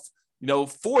pay off,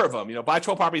 4 of them, buy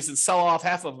 12 properties and sell off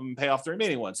half of them and pay off the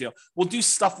remaining ones. We'll do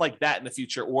stuff like that in the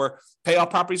future, or pay off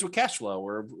properties with cash flow,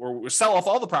 or sell off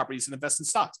all the properties and invest in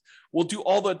stocks. We'll do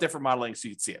all the different modeling so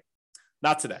you can see it.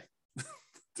 Not today.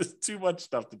 Just too much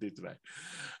stuff to do today.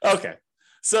 Okay.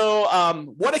 So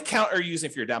what account are you using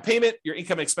for your down payment, your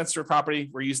income and expense for property?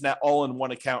 We're using that all in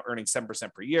one account, earning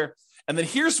 7% per year. And then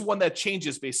here's one that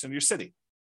changes based on your city.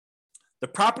 The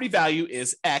property value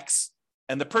is X,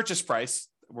 and the purchase price,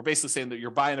 we're basically saying that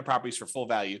you're buying the properties for full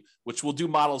value, which we'll do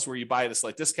models where you buy at a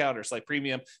slight discount or a slight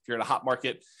premium if you're in a hot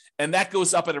market. And that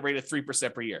goes up at a rate of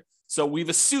 3% per year. So we've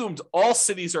assumed all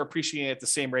cities are appreciating at the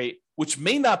same rate, which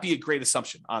may not be a great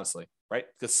assumption, honestly, right?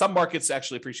 Because some markets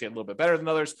actually appreciate a little bit better than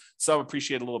others. Some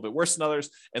appreciate a little bit worse than others.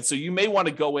 And so you may want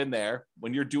to go in there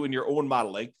when you're doing your own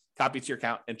modeling, copy it to your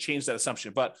account and change that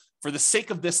assumption. But for the sake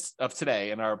of this, of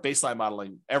today and our baseline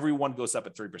modeling, everyone goes up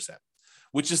at 3%.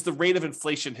 Which is the rate of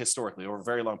inflation historically over a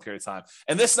very long period of time.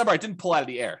 And this number I didn't pull out of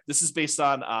the air. This is based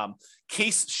on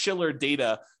Case-Shiller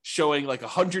data showing like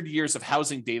 100 years of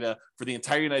housing data for the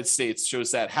entire United States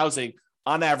shows that housing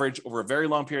on average over a very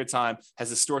long period of time has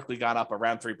historically gone up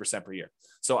around 3% per year.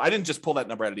 So I didn't just pull that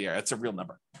number out of the air. That's a real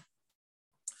number.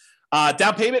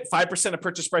 Down payment, 5% of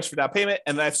purchase price for down payment.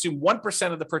 And then I assume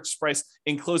 1% of the purchase price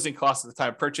in closing costs at the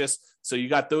time of purchase. So you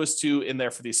got those two in there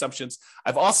for the assumptions.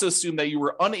 I've also assumed that you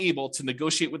were unable to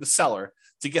negotiate with the seller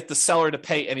to get the seller to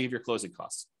pay any of your closing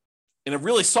costs. In a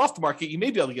really soft market, you may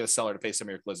be able to get a seller to pay some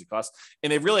of your closing costs.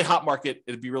 In a really hot market,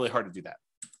 it'd be really hard to do that.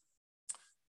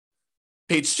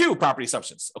 Page 2, property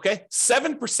assumptions. Okay.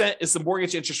 7% is the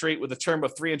mortgage interest rate with a term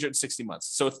of 360 months.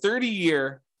 So a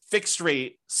 30-year fixed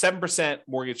rate, 7%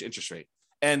 mortgage interest rate.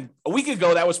 And a week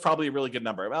ago, that was probably a really good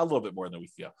number, a little bit more than a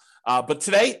week ago. But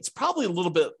today, it's probably a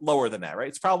little bit lower than that, right?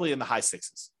 It's probably in the high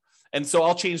 6s. And so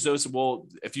I'll change those.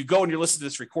 And if you go and you're listening to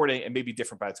this recording, it may be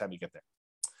different by the time you get there.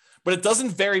 But it doesn't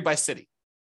vary by city.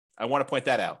 I want to point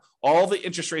that out. All the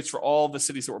interest rates for all the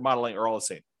cities that we're modeling are all the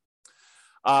same.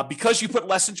 Because you put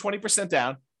less than 20%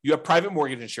 down, you have private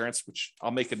mortgage insurance, which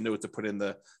I'll make a note to put in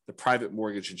the private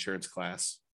mortgage insurance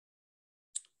class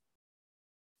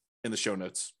in the show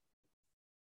notes.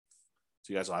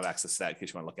 So you guys will have access to that in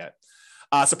case you want to look at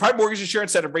it. So private mortgage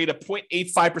insurance at a rate of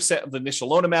 0.85% of the initial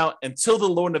loan amount until the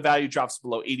loan to value drops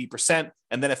below 80%,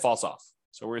 and then it falls off.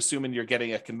 So we're assuming you're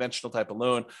getting a conventional type of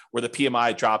loan where the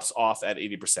PMI drops off at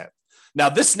 80%. Now,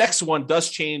 this next one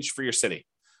does change for your city.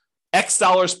 X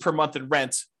dollars per month in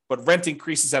rent, but rent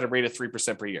increases at a rate of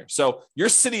 3% per year. So your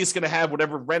city is going to have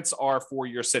whatever rents are for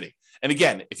your city. And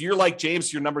again, if you're like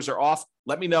James, your numbers are off,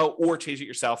 let me know or change it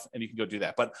yourself and you can go do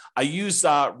that. But I use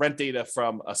rent data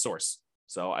from a source.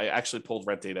 So I actually pulled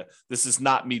rent data. This is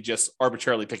not me just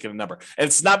arbitrarily picking a number. And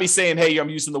it's not me saying, hey, I'm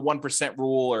using the 1%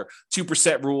 rule or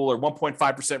 2% rule or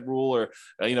 1.5% rule or,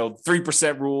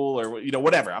 3% rule or,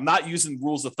 whatever. I'm not using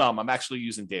rules of thumb. I'm actually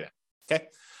using data. Okay.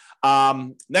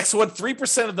 Next one,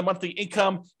 3% of the monthly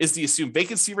income is the assumed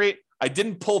vacancy rate. I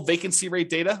didn't pull vacancy rate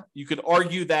data. You could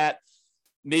argue that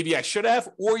maybe I should have,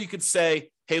 or you could say,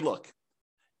 hey, look,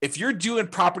 if you're doing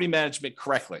property management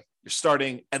correctly, you're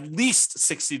starting at least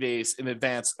 60 days in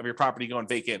advance of your property going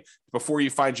vacant before you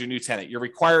find your new tenant. You're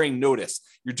requiring notice.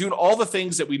 You're doing all the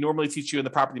things that we normally teach you in the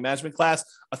property management class.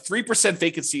 A 3%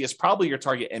 vacancy is probably your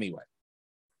target anyway.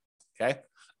 Okay.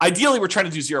 Ideally, we're trying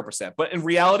to do 0%, but in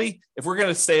reality, if we're going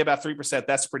to stay about 3%,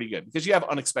 that's pretty good because you have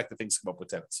unexpected things come up with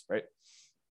tenants, right?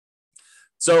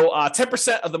 So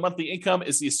 10% of the monthly income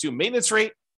is the assumed maintenance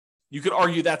rate. You could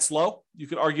argue that's low. You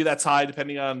could argue that's high,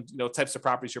 depending on types of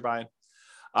properties you're buying.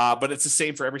 But it's the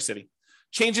same for every city.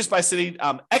 Changes by city,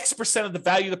 X% of the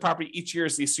value of the property each year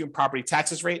is the assumed property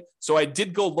taxes rate. So I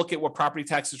did go look at what property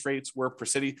taxes rates were per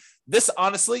city. This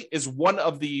honestly is one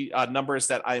of the numbers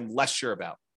that I'm less sure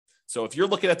about. So if you're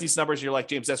looking at these numbers and you're like,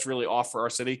 James, that's really off for our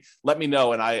city, let me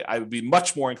know. And I would be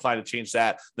much more inclined to change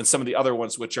that than some of the other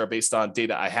ones, which are based on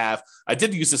data I have. I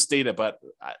did use this data, but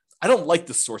I don't like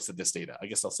the source of this data. I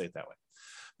guess I'll say it that way.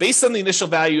 Based on the initial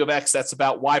value of X, that's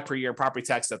about Y per year in property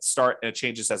tax at the start, and it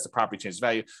changes as the property changes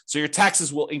value. So your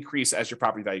taxes will increase as your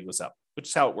property value goes up, which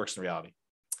is how it works in reality.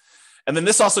 And then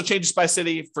this also changes by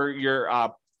city for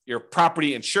your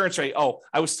property insurance rate. Oh,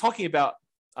 I was talking about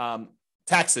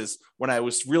taxes when I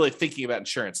was really thinking about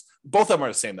insurance. Both of them are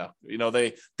the same though.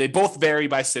 They both vary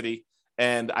by city,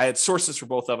 and I had sources for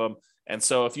both of them. And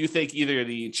so if you think either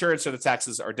the insurance or the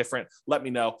taxes are different, let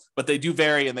me know. But they do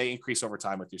vary and they increase over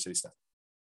time with your city stuff.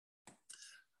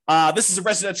 This is a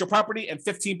residential property, and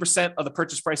 15% of the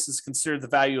purchase price is considered the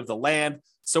value of the land.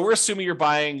 So we're assuming you're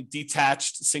buying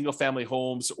detached single-family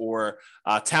homes or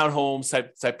townhomes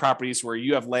type properties where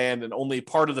you have land and only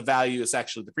part of the value is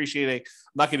actually depreciating.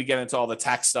 I'm not going to get into all the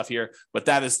tax stuff here, but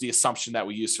that is the assumption that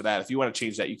we use for that. If you want to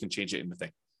change that, you can change it in the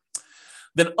thing.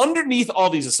 Then underneath all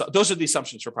these, those are the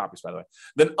assumptions for properties, by the way.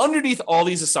 Then underneath all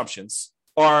these assumptions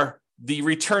are the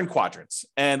return quadrants.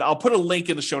 And I'll put a link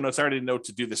in the show notes. I already know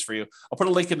to do this for you. I'll put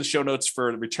a link in the show notes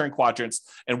for the return quadrants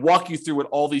and walk you through what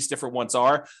all these different ones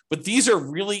are. But these are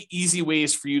really easy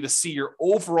ways for you to see your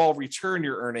overall return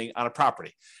you're earning on a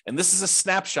property. And this is a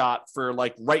snapshot for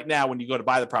like right now when you go to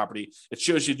buy the property. It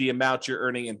shows you the amount you're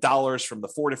earning in dollars from the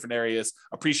 4 different areas: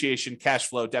 appreciation, cash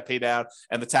flow, debt pay down,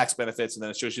 and the tax benefits. And then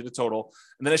it shows you the total.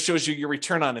 And then it shows you your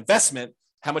return on investment,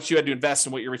 how much you had to invest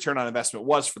and what your return on investment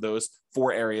was for those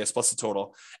 4 areas plus the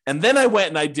total. And then I went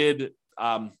and I did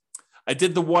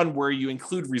the one where you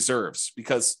include reserves,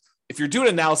 because if you're doing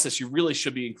analysis, you really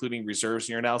should be including reserves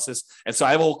in your analysis. And so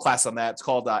I have a whole class on that. It's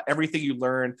called Everything You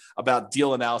Learn About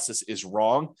Deal Analysis is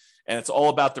Wrong. And it's all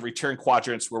about the return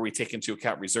quadrants where we take into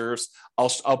account reserves.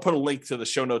 I'll put a link to the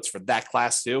show notes for that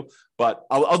class too, but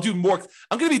I'll do more.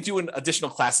 I'm going to be doing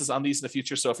additional classes on these in the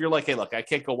future. So if you're like, hey, look, I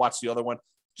can't go watch the other one,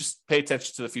 just pay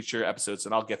attention to the future episodes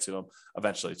and I'll get to them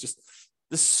eventually.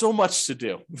 There's so much to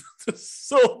do. There's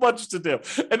so much to do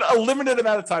and a limited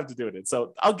amount of time to do it.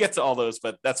 So I'll get to all those,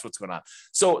 but that's what's going on.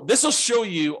 So this will show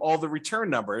you all the return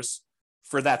numbers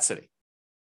for that city,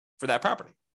 for that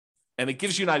property. And it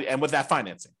gives you an idea, and with that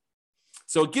financing.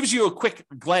 So it gives you a quick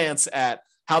glance at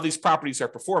how these properties are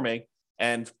performing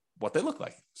and what they look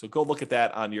like. So go look at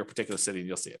that on your particular city and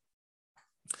you'll see it.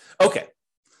 Okay.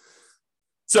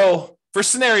 So for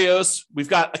scenarios, we've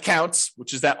got accounts,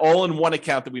 which is that all-in-one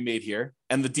account that we made here,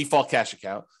 and the default cash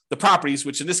account. The properties,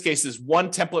 which in this case is one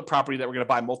template property that we're going to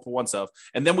buy multiple ones of.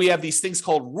 And then we have these things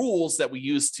called rules that we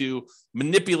use to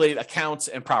manipulate accounts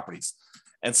and properties.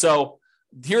 And so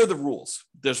here are the rules.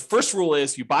 The first rule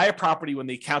is you buy a property when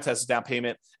the account has a down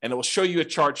payment, and it will show you a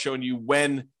chart showing you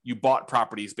when you bought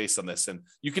properties based on this. And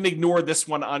you can ignore this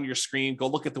one on your screen. Go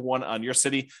look at the one on your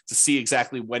city to see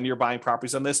exactly when you're buying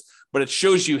properties on this. But it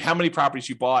shows you how many properties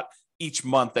you bought each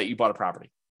month that you bought a property.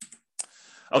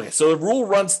 Okay, so the rule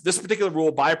runs, this particular rule,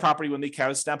 buy a property when the account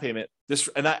has down payment.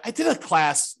 And I did a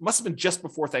class, must have been just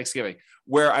before Thanksgiving,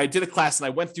 where I did a class and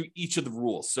I went through each of the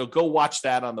rules. So go watch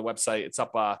that on the website. It's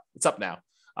up now.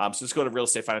 So just go to Real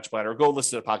Estate Financial Planner or go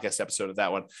listen to the podcast episode of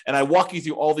that one. And I walk you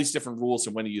through all these different rules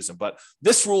and when to use them. But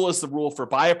this rule is the rule for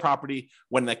buy a property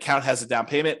when the account has a down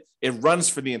payment. It runs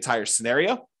for the entire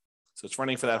scenario. So it's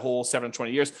running for that whole 7 to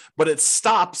 20 years, but it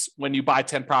stops when you buy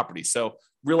 10 properties. So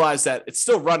realize that it's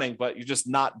still running, but you're just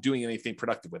not doing anything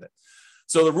productive with it.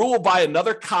 So the rule will buy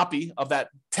another copy of that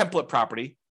template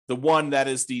property, the one that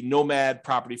is the Nomad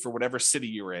property for whatever city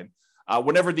you're in,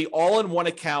 whenever the all-in-one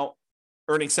account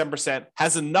earning 7%,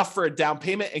 has enough for a down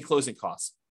payment and closing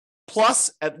costs,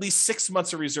 plus at least 6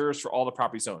 months of reserves for all the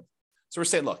properties owned. So we're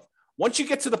saying, look, once you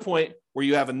get to the point where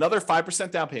you have another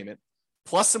 5% down payment,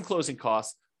 plus some closing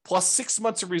costs, plus 6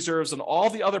 months of reserves on all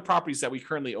the other properties that we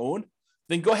currently own,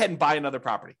 then go ahead and buy another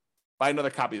property, buy another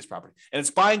copy of this property. And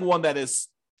it's buying one that is,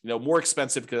 more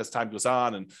expensive because as time goes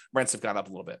on and rents have gone up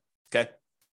a little bit. Okay.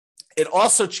 It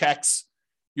also checks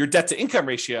your debt to income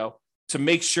ratio to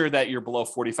make sure that you're below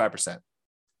 45%.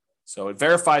 So it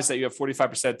verifies that you have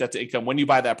 45% debt to income when you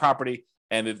buy that property,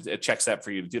 and it checks that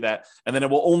for you to do that. And then it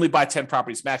will only buy 10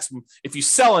 properties maximum. If you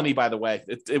sell any, by the way,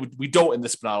 we don't in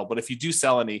this model, but if you do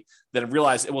sell any, then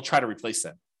realize it will try to replace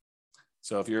them.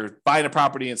 So if you're buying a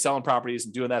property and selling properties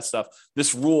and doing that stuff,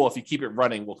 this rule, if you keep it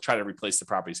running, will try to replace the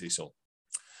properties that you sold.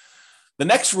 The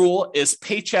next rule is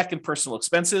paycheck and personal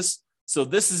expenses. So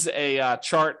this is a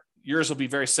chart. Yours will be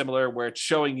very similar, where it's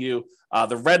showing you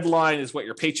the red line is what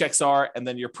your paychecks are, and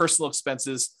then your personal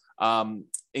expenses,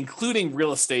 including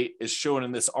real estate, is shown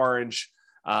in this orange.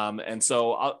 And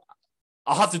so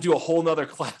I'll have to do a whole nother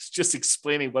class just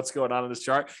explaining what's going on in this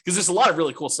chart, because there's a lot of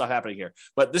really cool stuff happening here.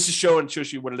 But this is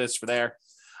shows you what it is for there.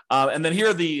 And then here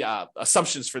are the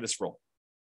assumptions for this rule.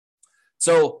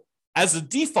 So as a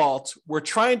default, we're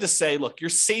trying to say, look, you're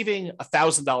saving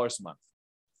 $1,000 a month.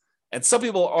 And some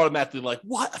people are automatically like,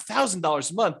 what,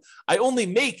 $1,000 a month? I only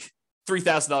make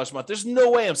 $3,000 a month. There's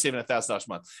no way I'm saving $1,000 a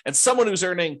month. And someone who's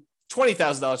earning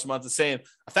 $20,000 a month is saying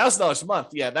 $1,000 a month.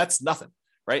 Yeah, that's nothing,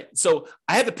 right? So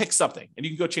I had to pick something, and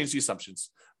you can go change the assumptions,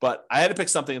 but I had to pick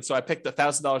something. And so I picked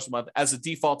 $1,000 a month as a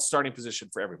default starting position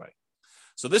for everybody.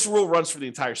 So this rule runs for the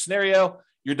entire scenario.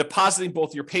 You're depositing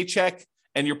both your paycheck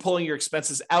and you're pulling your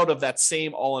expenses out of that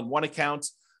same all-in-one account.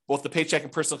 Both the paycheck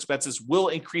and personal expenses will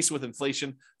increase with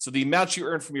inflation. So the amount you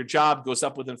earn from your job goes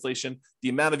up with inflation. The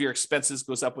amount of your expenses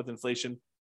goes up with inflation.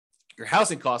 Your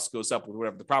housing costs goes up with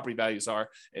whatever the property values are,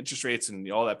 interest rates, and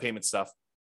all that payment stuff.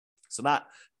 So not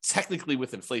technically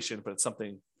with inflation, but it's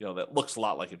something that looks a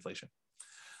lot like inflation.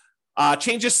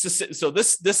 Changes to so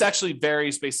this actually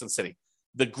varies based on city.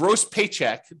 The gross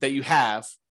paycheck that you have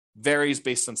varies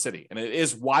based on city. And it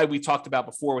is why we talked about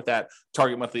before with that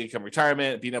target monthly income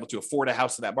retirement, being able to afford a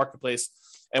house in that marketplace.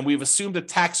 And we've assumed a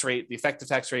tax rate, the effective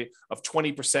tax rate of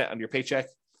 20% on your paycheck.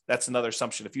 That's another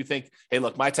assumption. If you think, hey,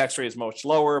 look, my tax rate is much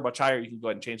lower, much higher, you can go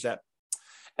ahead and change that.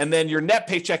 And then your net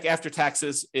paycheck after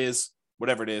taxes is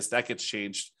whatever it is. That gets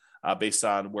changed based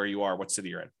on where you are, what city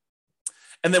you're in.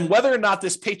 And then whether or not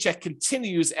this paycheck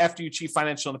continues after you achieve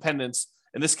financial independence,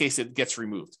 in this case, it gets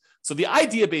removed. So the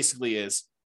idea basically is,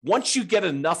 once you get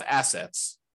enough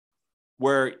assets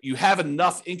where you have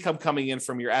enough income coming in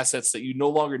from your assets that you no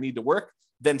longer need to work,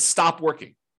 then stop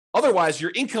working. Otherwise,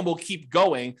 your income will keep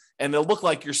going and it'll look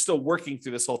like you're still working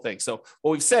through this whole thing. So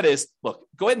what we've said is, look,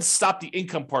 go ahead and stop the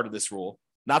income part of this rule,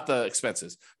 not the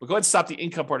expenses, but go ahead and stop the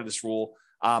income part of this rule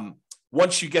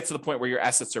once you get to the point where your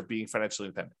assets are being financially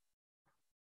independent.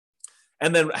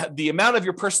 And then the amount of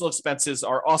your personal expenses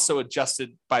are also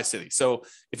adjusted by city. So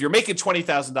if you're making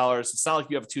 $20,000, it's not like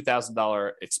you have a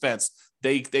 $2,000 expense.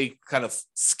 They kind of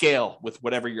scale with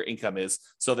whatever your income is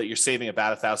so that you're saving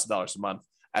about $1,000 a month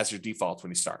as your default when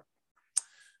you start.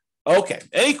 Okay,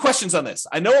 any questions on this?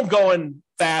 I know I'm going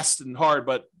fast and hard,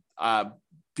 but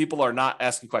people are not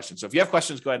asking questions. So if you have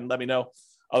questions, go ahead and let me know.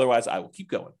 Otherwise, I will keep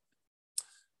going.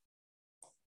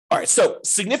 All right, so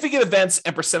significant events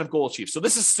and percent of goal achieved. So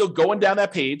this is still going down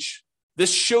that page. This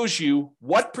shows you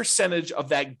what percentage of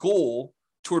that goal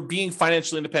toward being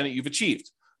financially independent you've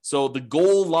achieved. So the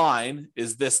goal line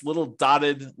is this little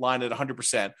dotted line at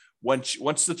 100%.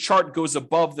 Once the chart goes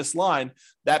above this line,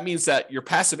 that means that your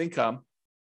passive income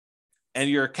and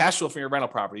your cash flow from your rental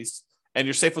properties and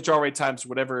your safe withdrawal rate times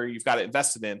whatever you've got it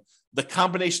invested in, the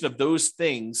combination of those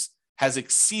things has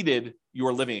exceeded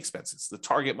your living expenses, the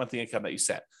target monthly income that you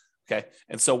set. Okay.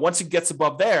 And so once it gets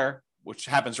above there, which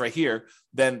happens right here,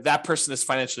 then that person is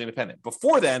financially independent.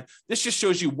 Before then, this just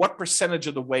shows you what percentage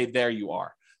of the way there you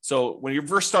are. So when you're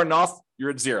first starting off, you're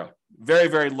at zero, very,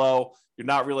 very low. You're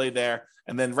not really there.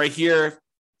 And then right here,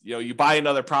 you buy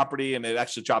another property and it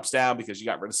actually drops down because you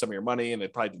got rid of some of your money and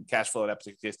it probably didn't cash flow in that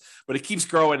particular case, but it keeps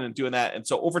growing and doing that. And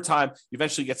so over time, you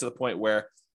eventually get to the point where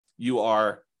you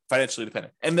are financially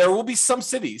independent. And there will be some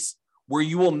cities where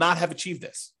you will not have achieved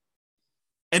this.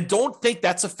 And don't think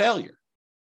that's a failure.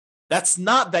 That's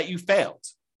not that you failed,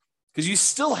 because you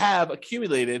still have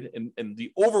accumulated in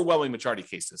the overwhelming majority of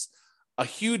cases, a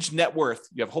huge net worth.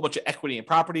 You have a whole bunch of equity in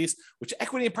properties, which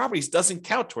equity in properties doesn't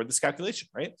count toward this calculation,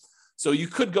 right? So you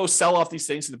could go sell off these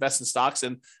things and invest in stocks.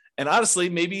 And honestly,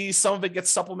 maybe some of it gets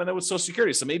supplemented with Social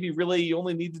Security. So maybe really you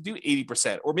only need to do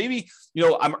 80%, or maybe,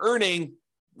 I'm earning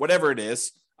whatever it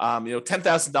is,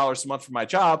 $10,000 a month for my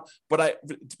job, but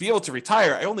to be able to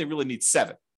retire, I only really need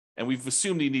 7. And we've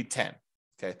assumed you need 10.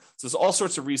 Okay. So there's all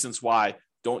sorts of reasons why.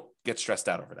 Don't get stressed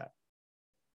out over that.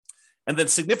 And then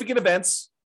significant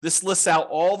events. This lists out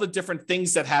all the different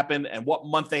things that happened and what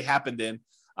month they happened in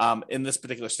this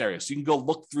particular scenario. So you can go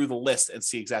look through the list and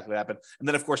see exactly what happened. And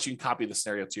then, of course, you can copy the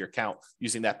scenario to your account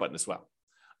using that button as well.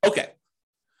 Okay.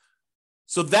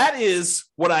 So that is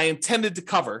what I intended to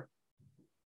cover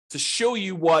to show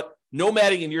you what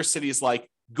nomading in your city is like.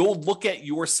 Go look at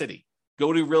your city.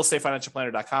 Go to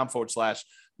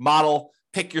realestatefinancialplanner.com/model.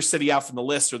 Pick your city out from the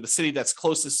list or the city that's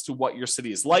closest to what your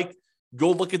city is like.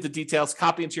 Go look at the details,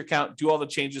 copy into your account, do all the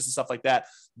changes and stuff like that.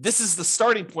 This is the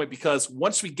starting point because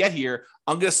once we get here,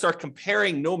 I'm going to start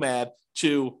comparing Nomad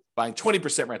to buying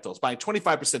 20% rentals, buying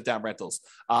 25% down rentals,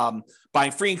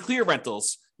 buying free and clear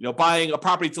rentals, buying a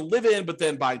property to live in, but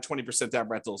then buying 20% down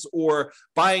rentals, or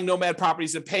buying Nomad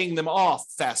properties and paying them off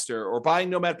faster, or buying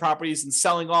Nomad properties and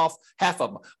selling off half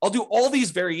of them. I'll do all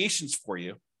these variations for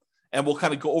you. And we'll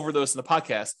kind of go over those in the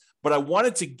podcast. But I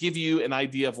wanted to give you an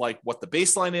idea of like what the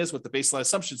baseline is, what the baseline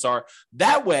assumptions are.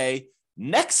 That way,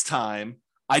 next time,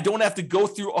 I don't have to go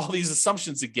through all these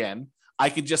assumptions again. I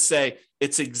can just say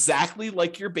it's exactly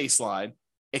like your baseline,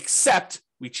 except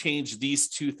we change these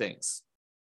 2 things.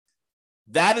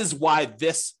 That is why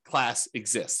this class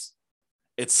exists.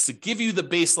 It's to give you the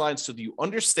baseline so that you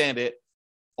understand it,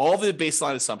 all the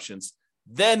baseline assumptions.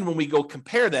 Then when we go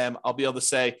compare them, I'll be able to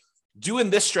say, doing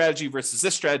this strategy versus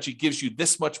this strategy gives you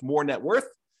this much more net worth.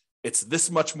 It's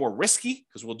this much more risky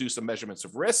because we'll do some measurements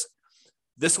of risk.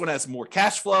 This one has more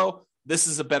cash flow. This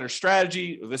is a better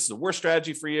strategy. Or this is a worse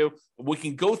strategy for you. We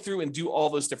can go through and do all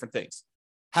those different things.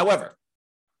 However,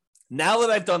 now that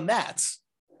I've done that,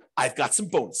 I've got some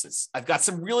bonuses. I've got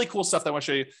some really cool stuff that I want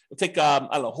to show you. It'll take,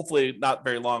 hopefully not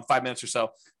very long, 5 minutes or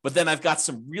so. But then I've got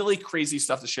some really crazy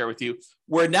stuff to share with you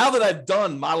where now that I've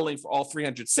done modeling for all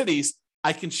 300 cities,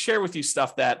 I can share with you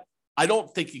stuff that I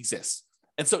don't think exists.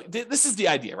 And so this is the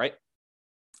idea, right?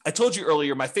 I told you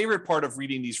earlier, my favorite part of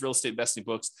reading these real estate investing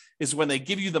books is when they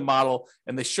give you the model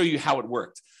and they show you how it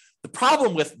worked. The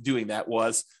problem with doing that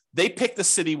was they picked the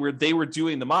city where they were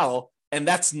doing the model, and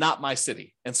that's not my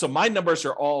city. And so my numbers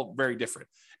are all very different.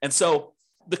 And so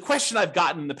the question I've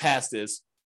gotten in the past is,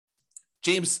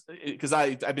 James, because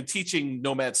I've been teaching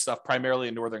Nomad stuff primarily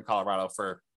in Northern Colorado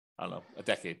for, a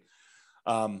decade.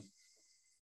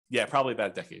 Yeah, probably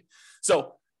about a decade.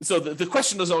 So the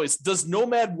question is always, does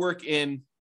Nomad work in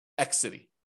X city?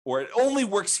 Or it only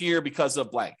works here because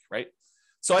of blank, right?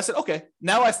 So I said, okay,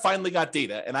 now I finally got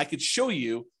data and I could show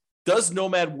you, does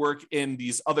Nomad work in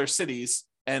these other cities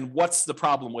and what's the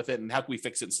problem with it and how can we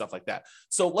fix it and stuff like that.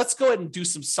 So let's go ahead and do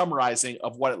some summarizing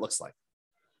of what it looks like.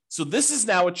 So this is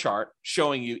now a chart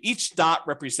showing you each dot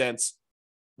represents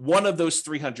one of those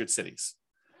 300 cities.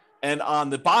 And on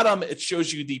the bottom, it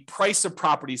shows you the price of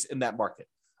properties in that market.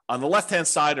 On the left-hand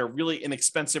side are really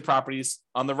inexpensive properties.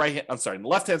 On the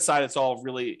left-hand side, it's all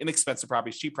really inexpensive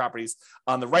properties, cheap properties.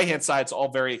 On the right-hand side, it's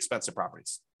all very expensive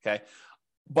properties, okay?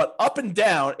 But up and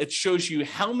down, it shows you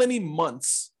how many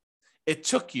months it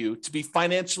took you to be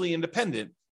financially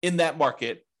independent in that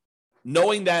market,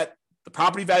 knowing that the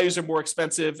property values are more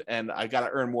expensive and I got to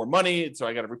earn more money, so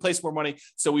I got to replace more money.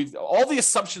 So all the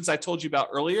assumptions I told you about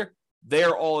earlier,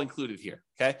 they're all included here,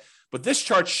 okay? But this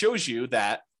chart shows you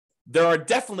that there are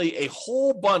definitely a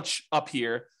whole bunch up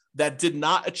here that did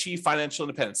not achieve financial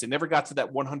independence. They never got to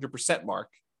that 100% mark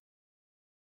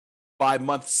by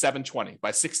month 720, by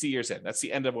 60 years in. That's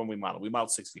the end of when we modeled. We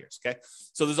modeled 60 years, okay?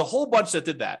 So there's a whole bunch that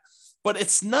did that. But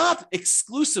it's not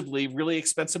exclusively really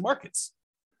expensive markets.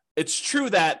 It's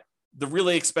true that the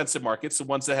really expensive markets, the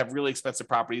ones that have really expensive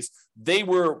properties, they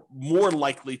were more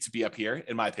likely to be up here,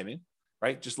 in my opinion.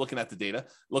 Right? Just looking at the data,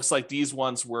 looks like these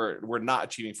ones were not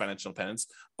achieving financial independence,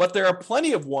 but there are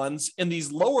plenty of ones in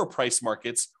these lower price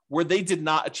markets where they did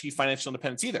not achieve financial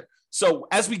independence either. So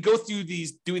as we go through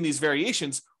doing these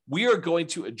variations, we are going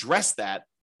to address that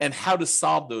and how to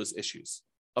solve those issues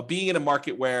of being in a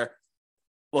market where,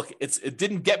 look, it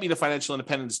didn't get me to financial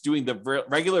independence doing the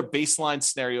regular baseline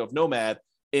scenario of Nomad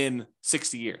in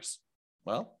 60 years.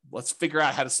 Well, let's figure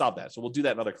out how to solve that. So we'll do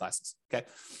that in other classes, okay?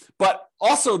 But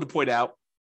also to point out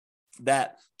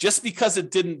that just because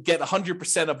it didn't get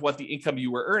 100% of what the income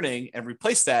you were earning and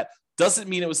replace that doesn't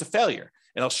mean it was a failure.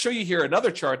 And I'll show you here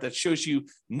another chart that shows you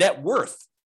net worth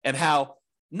and how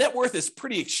net worth is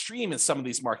pretty extreme in some of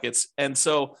these markets. And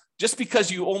so just because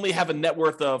you only have a net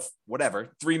worth of whatever,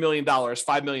 $3 million,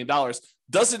 $5 million,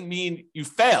 doesn't mean you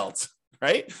failed,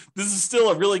 right? This is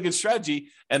still a really good strategy.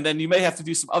 And then you may have to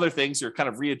do some other things or kind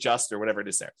of readjust or whatever it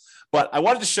is there. But I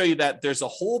wanted to show you that there's a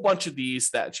whole bunch of these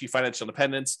that achieve financial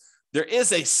independence. There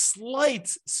is a slight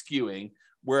skewing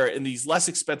where in these less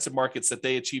expensive markets that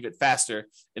they achieve it faster.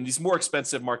 In these more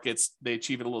expensive markets, they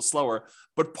achieve it a little slower.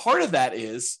 But part of that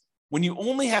is when you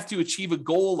only have to achieve a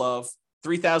goal of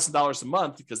 $3,000 a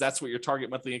month, because that's what your target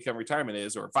monthly income retirement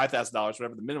is, or $5,000,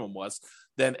 whatever the minimum was,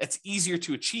 then it's easier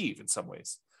to achieve in some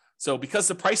ways. So because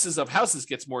the prices of houses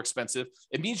gets more expensive,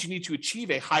 it means you need to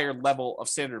achieve a higher level of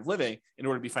standard of living in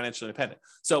order to be financially independent.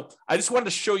 So I just wanted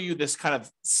to show you this kind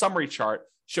of summary chart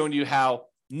showing you how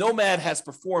Nomad has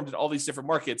performed in all these different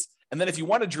markets. And then if you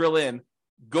want to drill in,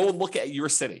 go look at your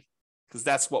city, because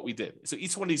that's what we did. So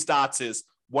each one of these dots is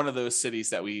one of those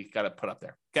cities that we got to put up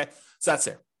there. Okay, so that's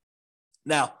there.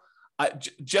 Now,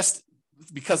 just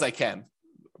because I can,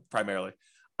 primarily,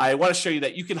 I want to show you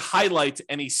that you can highlight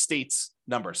any state's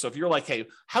number. So if you're like, hey,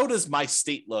 how does my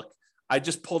state look? I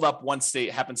just pulled up one state,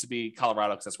 it happens to be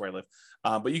Colorado because that's where I live.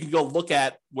 But you can go look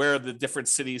at where the different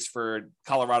cities for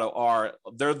Colorado are.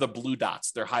 They're the blue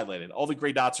dots. They're highlighted. All the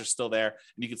gray dots are still there,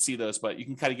 and you can see those, but you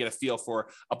can kind of get a feel for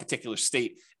a particular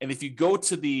state. And if you go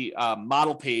to the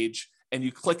model page and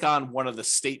you click on one of the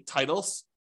state titles,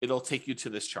 it'll take you to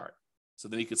this chart. So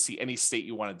then you can see any state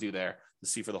you want to do there to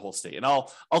see for the whole state. And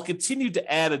I'll continue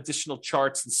to add additional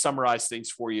charts and summarize things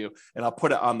for you, and I'll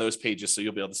put it on those pages so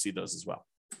you'll be able to see those as well.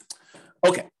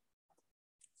 Okay,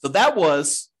 so that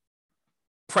was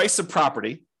price of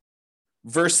property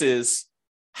versus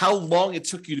how long it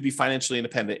took you to be financially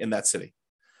independent in that city.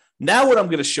 Now what I'm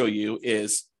going to show you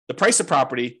is the price of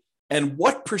property and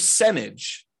what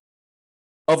percentage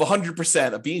of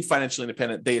 100% of being financially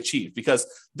independent they achieved. Because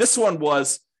this one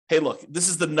was, hey, look, this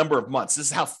is the number of months. This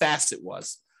is how fast it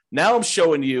was. Now I'm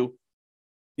showing you,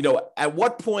 at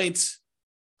what point,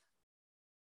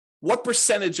 what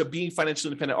percentage of being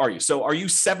financially independent are you? So are you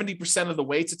 70% of the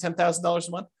way to $10,000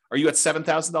 a month? Are you at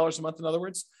 $7,000 a month, in other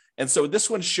words? And so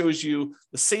this one shows you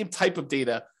the same type of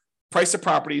data, price of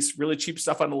properties, really cheap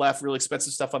stuff on the left, really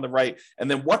expensive stuff on the right, and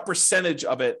then what percentage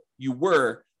of it you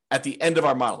were at the end of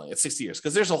our modeling at 60 years.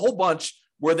 Because there's a whole bunch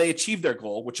where they achieved their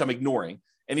goal, which I'm ignoring.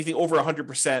 Anything over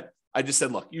 100%, I just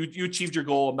said, look, you achieved your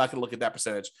goal. I'm not going to look at that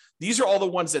percentage. These are all the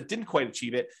ones that didn't quite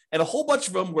achieve it. And a whole bunch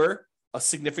of them were a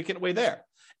significant way there.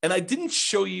 And I didn't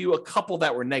show you a couple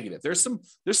that were negative. There's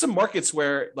some markets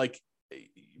where, like,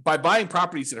 by buying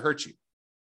properties, it hurts you,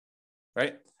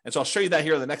 right? And so I'll show you that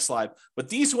here on the next slide. But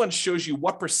these ones shows you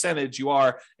what percentage you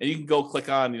are, and you can go click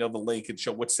on, the link and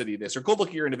show what city it is, or go look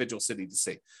at your individual city to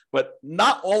see. But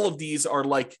not all of these are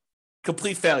like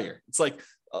complete failure. It's like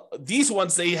these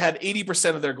ones, they had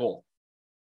 80% of their goal.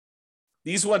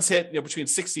 These ones hit between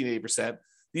 60 and 80%.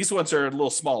 These ones are a little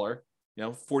smaller,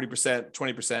 40%,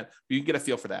 20%, but you can get a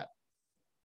feel for that.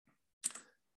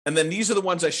 And then these are the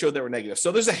ones I showed that were negative.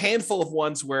 So there's a handful of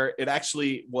ones where it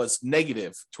actually was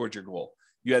negative towards your goal.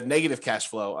 You had negative cash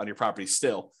flow on your property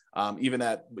still, even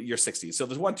at year 60. So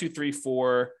there's 1, 2, 3,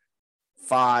 4,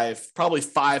 5, probably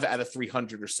 5 out of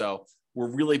 300 or so were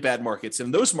really bad markets.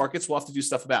 And those markets we'll have to do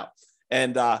stuff about.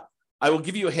 And I will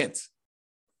give you a hint.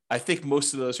 I think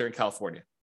most of those are in California.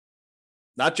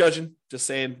 Not judging, just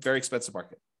saying very expensive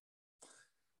market.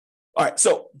 All right,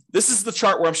 so this is the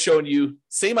chart where I'm showing you,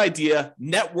 same idea,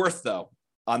 net worth though,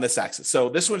 on this axis. So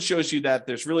this one shows you that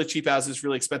there's really cheap houses,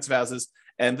 really expensive houses,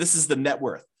 and this is the net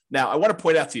worth. Now, I want to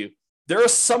point out to you, there are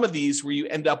some of these where you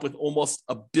end up with almost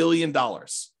 $1 billion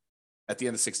at the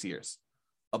end of 60 years.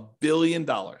 $1 billion.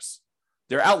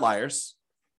 They're outliers.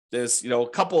 There's, a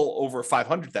couple over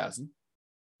 500,000.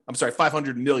 I'm sorry,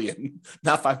 500 million,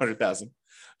 not 500,000.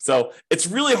 So it's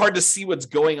really hard to see what's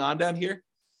going on down here.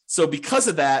 So because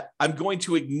of that, I'm going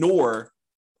to ignore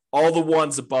all the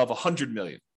ones above 100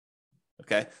 million.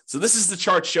 Okay. So this is the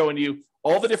chart showing you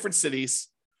all the different cities,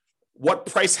 what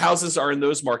price houses are in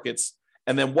those markets,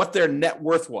 and then what their net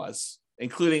worth was,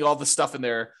 including all the stuff in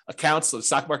their accounts, so the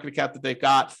stock market account that they've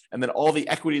got, and then all the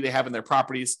equity they have in their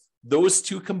properties. Those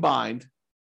two combined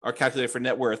are calculated for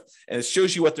net worth, and it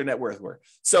shows you what their net worth were.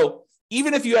 So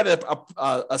even if you had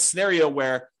a scenario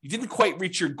where you didn't quite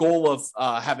reach your goal of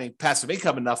having passive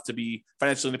income enough to be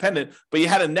financially independent, but you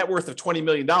had a net worth of $20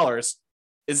 million,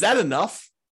 is that enough?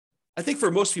 I think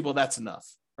for most people, that's enough,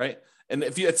 right? And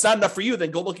if it's not enough for you,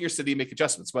 then go look at your city and make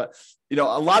adjustments. But, a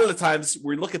lot of the times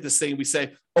we look at this thing, we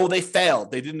say, oh, they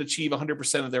failed. They didn't achieve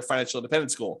 100% of their financial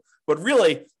independence goal. But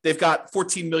really, they've got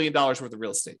 $14 million worth of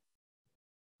real estate.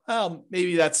 Well,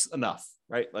 maybe that's enough,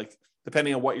 right? Like,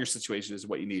 depending on what your situation is,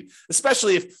 what you need,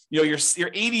 especially if you're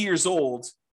 80 years old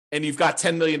and you've got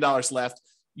 $10 million left.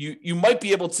 you might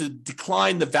be able to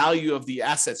decline the value of the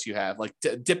assets you have, like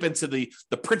to dip into the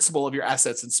principal of your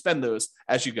assets and spend those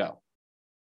as you go.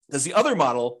 Because the other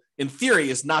model, in theory,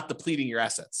 is not depleting your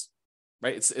assets,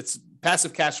 right? It's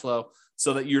passive cash flow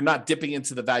so that you're not dipping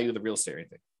into the value of the real estate or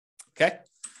anything. Okay.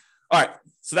 All right.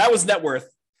 So that was net worth.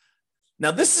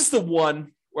 Now, this is the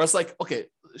one where I was like, okay,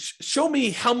 show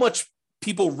me how much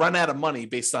people run out of money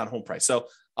based on home price. So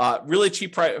really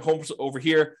cheap homes over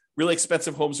here, really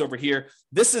expensive homes over here.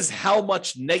 This is how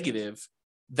much negative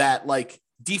that like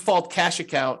default cash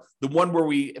account, the one where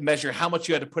we measure how much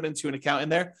you had to put into an account in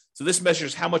there. So this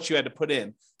measures how much you had to put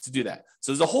in to do that.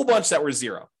 So there's a whole bunch that were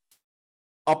zero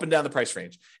up and down the price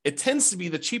range. It tends to be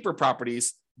the cheaper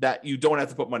properties that you don't have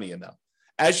to put money in though.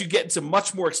 As you get into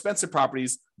much more expensive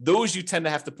properties, those you tend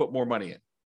to have to put more money in.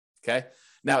 Okay.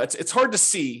 Now it's hard to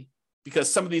see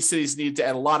because some of these cities need to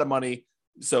add a lot of money.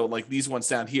 So like these ones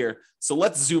down here. So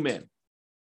let's zoom in.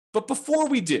 But before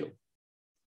we do,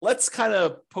 let's kind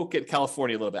of poke at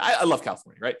California a little bit. I love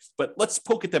California, right? But let's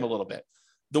poke at them a little bit.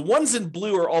 The ones in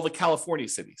blue are all the California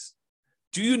cities.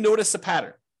 Do you notice a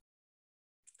pattern?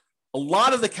 A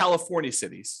lot of the California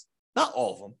cities, not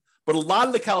all of them, but a lot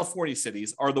of the California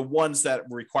cities are the ones that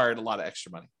required a lot of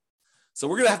extra money. So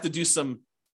we're going to have to do some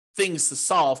things to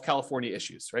solve California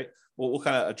issues, right? We'll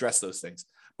kind of address those things.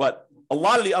 But a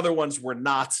lot of the other ones were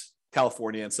not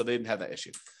California, and so they didn't have that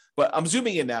issue. But I'm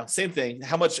zooming in now, same thing,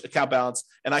 how much account balance,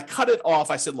 and I cut it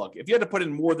off. I said, look, if you had to put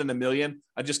in more than $1 million,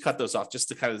 I just cut those off just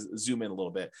to kind of zoom in a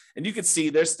little bit. And you can see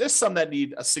there's some that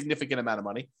need a significant amount of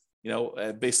money,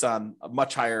 based on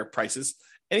much higher prices.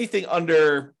 Anything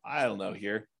under, I don't know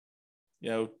here,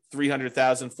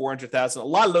 300,000, 400,000, a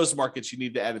lot of those markets you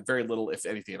need to add very little, if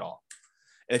anything at all.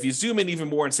 And if you zoom in even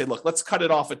more and say, look, let's cut it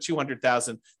off at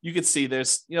 200,000, you can see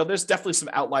there's definitely some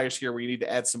outliers here where you need to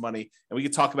add some money, and we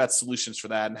can talk about solutions for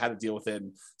that and how to deal with it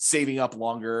and saving up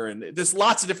longer. And there's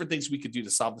lots of different things we could do to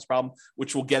solve this problem,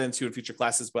 which we'll get into in future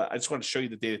classes. But I just want to show you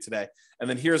the data today. And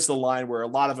then here's the line where a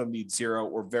lot of them need zero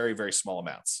or very, very small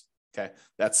amounts. Okay.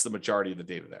 That's the majority of the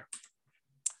data there.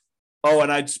 Oh,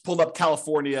 and I just pulled up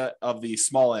California of the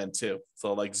small end too.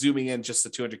 So like zooming in just to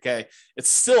 200K, it's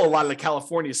still a lot of the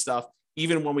California stuff,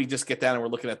 even when we just get down and we're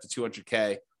looking at the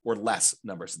 200K or less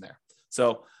numbers in there.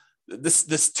 So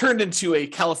this turned into a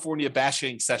California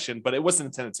bashing session, but it wasn't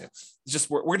intended to. It's just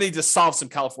we're going to need to solve some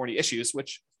California issues,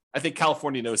 which I think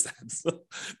California knows that.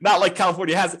 Not like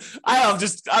California has.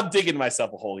 I'm digging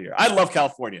myself a hole here. I love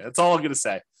California. That's all I'm going to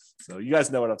say. So you guys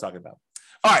know what I'm talking about.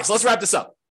 All right, so let's wrap this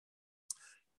up.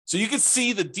 So you can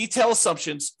see the detailed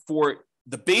assumptions for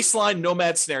the baseline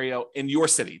Nomad scenario in your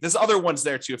city. There's other ones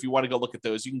there too. If you want to go look at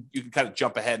those, you can kind of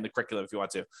jump ahead in the curriculum if you want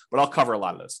to, but I'll cover a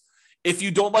lot of those. If you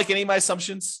don't like any of my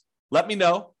assumptions, let me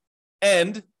know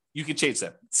and you can change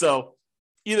them. So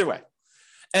either way.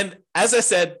 And as I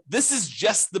said, this is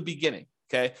just the beginning.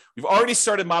 Okay. We've already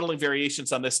started modeling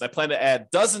variations on this, and I plan to add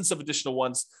dozens of additional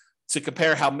ones to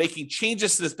compare how making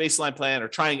changes to this baseline plan or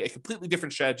trying a completely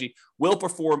different strategy will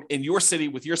perform in your city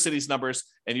with your city's numbers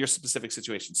and your specific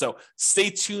situation. So stay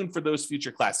tuned for those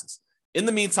future classes. In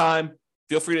the meantime,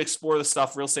 feel free to explore the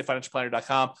stuff,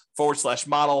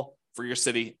 realestatefinancialplanner.com/model for your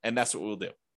city. And that's what we'll do.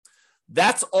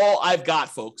 That's all I've got,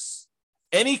 folks.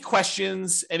 Any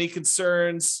questions, any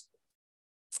concerns?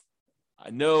 I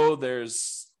know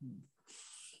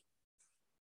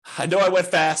I went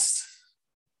fast.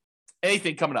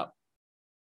 Anything coming up?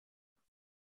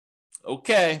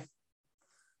 Okay.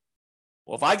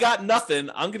 Well, if I got nothing,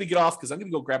 I'm going to get off because I'm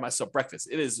going to go grab myself breakfast.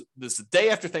 This is the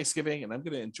day after Thanksgiving, and I'm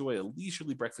going to enjoy a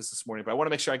leisurely breakfast this morning. But I want to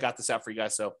make sure I got this out for you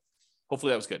guys. So hopefully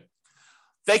that was good.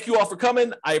 Thank you all for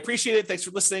coming. I appreciate it. Thanks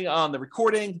for listening on the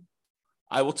recording.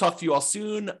 I will talk to you all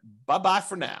soon. Bye-bye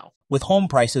for now. With home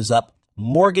prices up,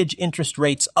 mortgage interest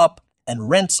rates up, and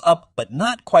rents up, but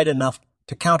not quite enough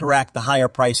to counteract the higher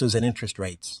prices and interest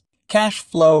rates. Cash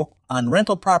flow on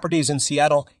rental properties in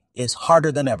Seattle is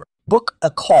harder than ever. Book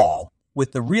a call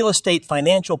with the Real Estate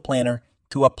Financial Planner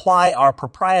to apply our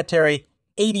proprietary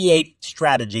 88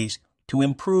 strategies to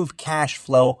improve cash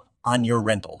flow on your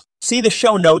rentals. See the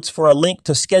show notes for a link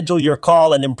to schedule your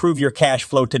call and improve your cash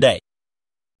flow today.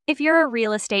 If you're a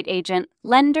real estate agent,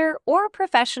 lender, or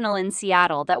professional in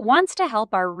Seattle that wants to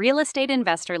help our real estate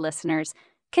investor listeners,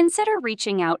 consider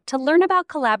reaching out to learn about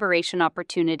collaboration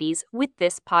opportunities with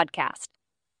this podcast.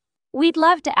 We'd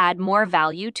love to add more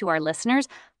value to our listeners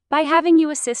by having you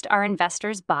assist our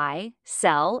investors buy,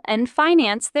 sell, and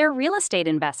finance their real estate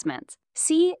investments.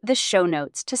 See the show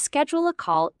notes to schedule a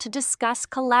call to discuss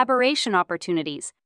collaboration opportunities.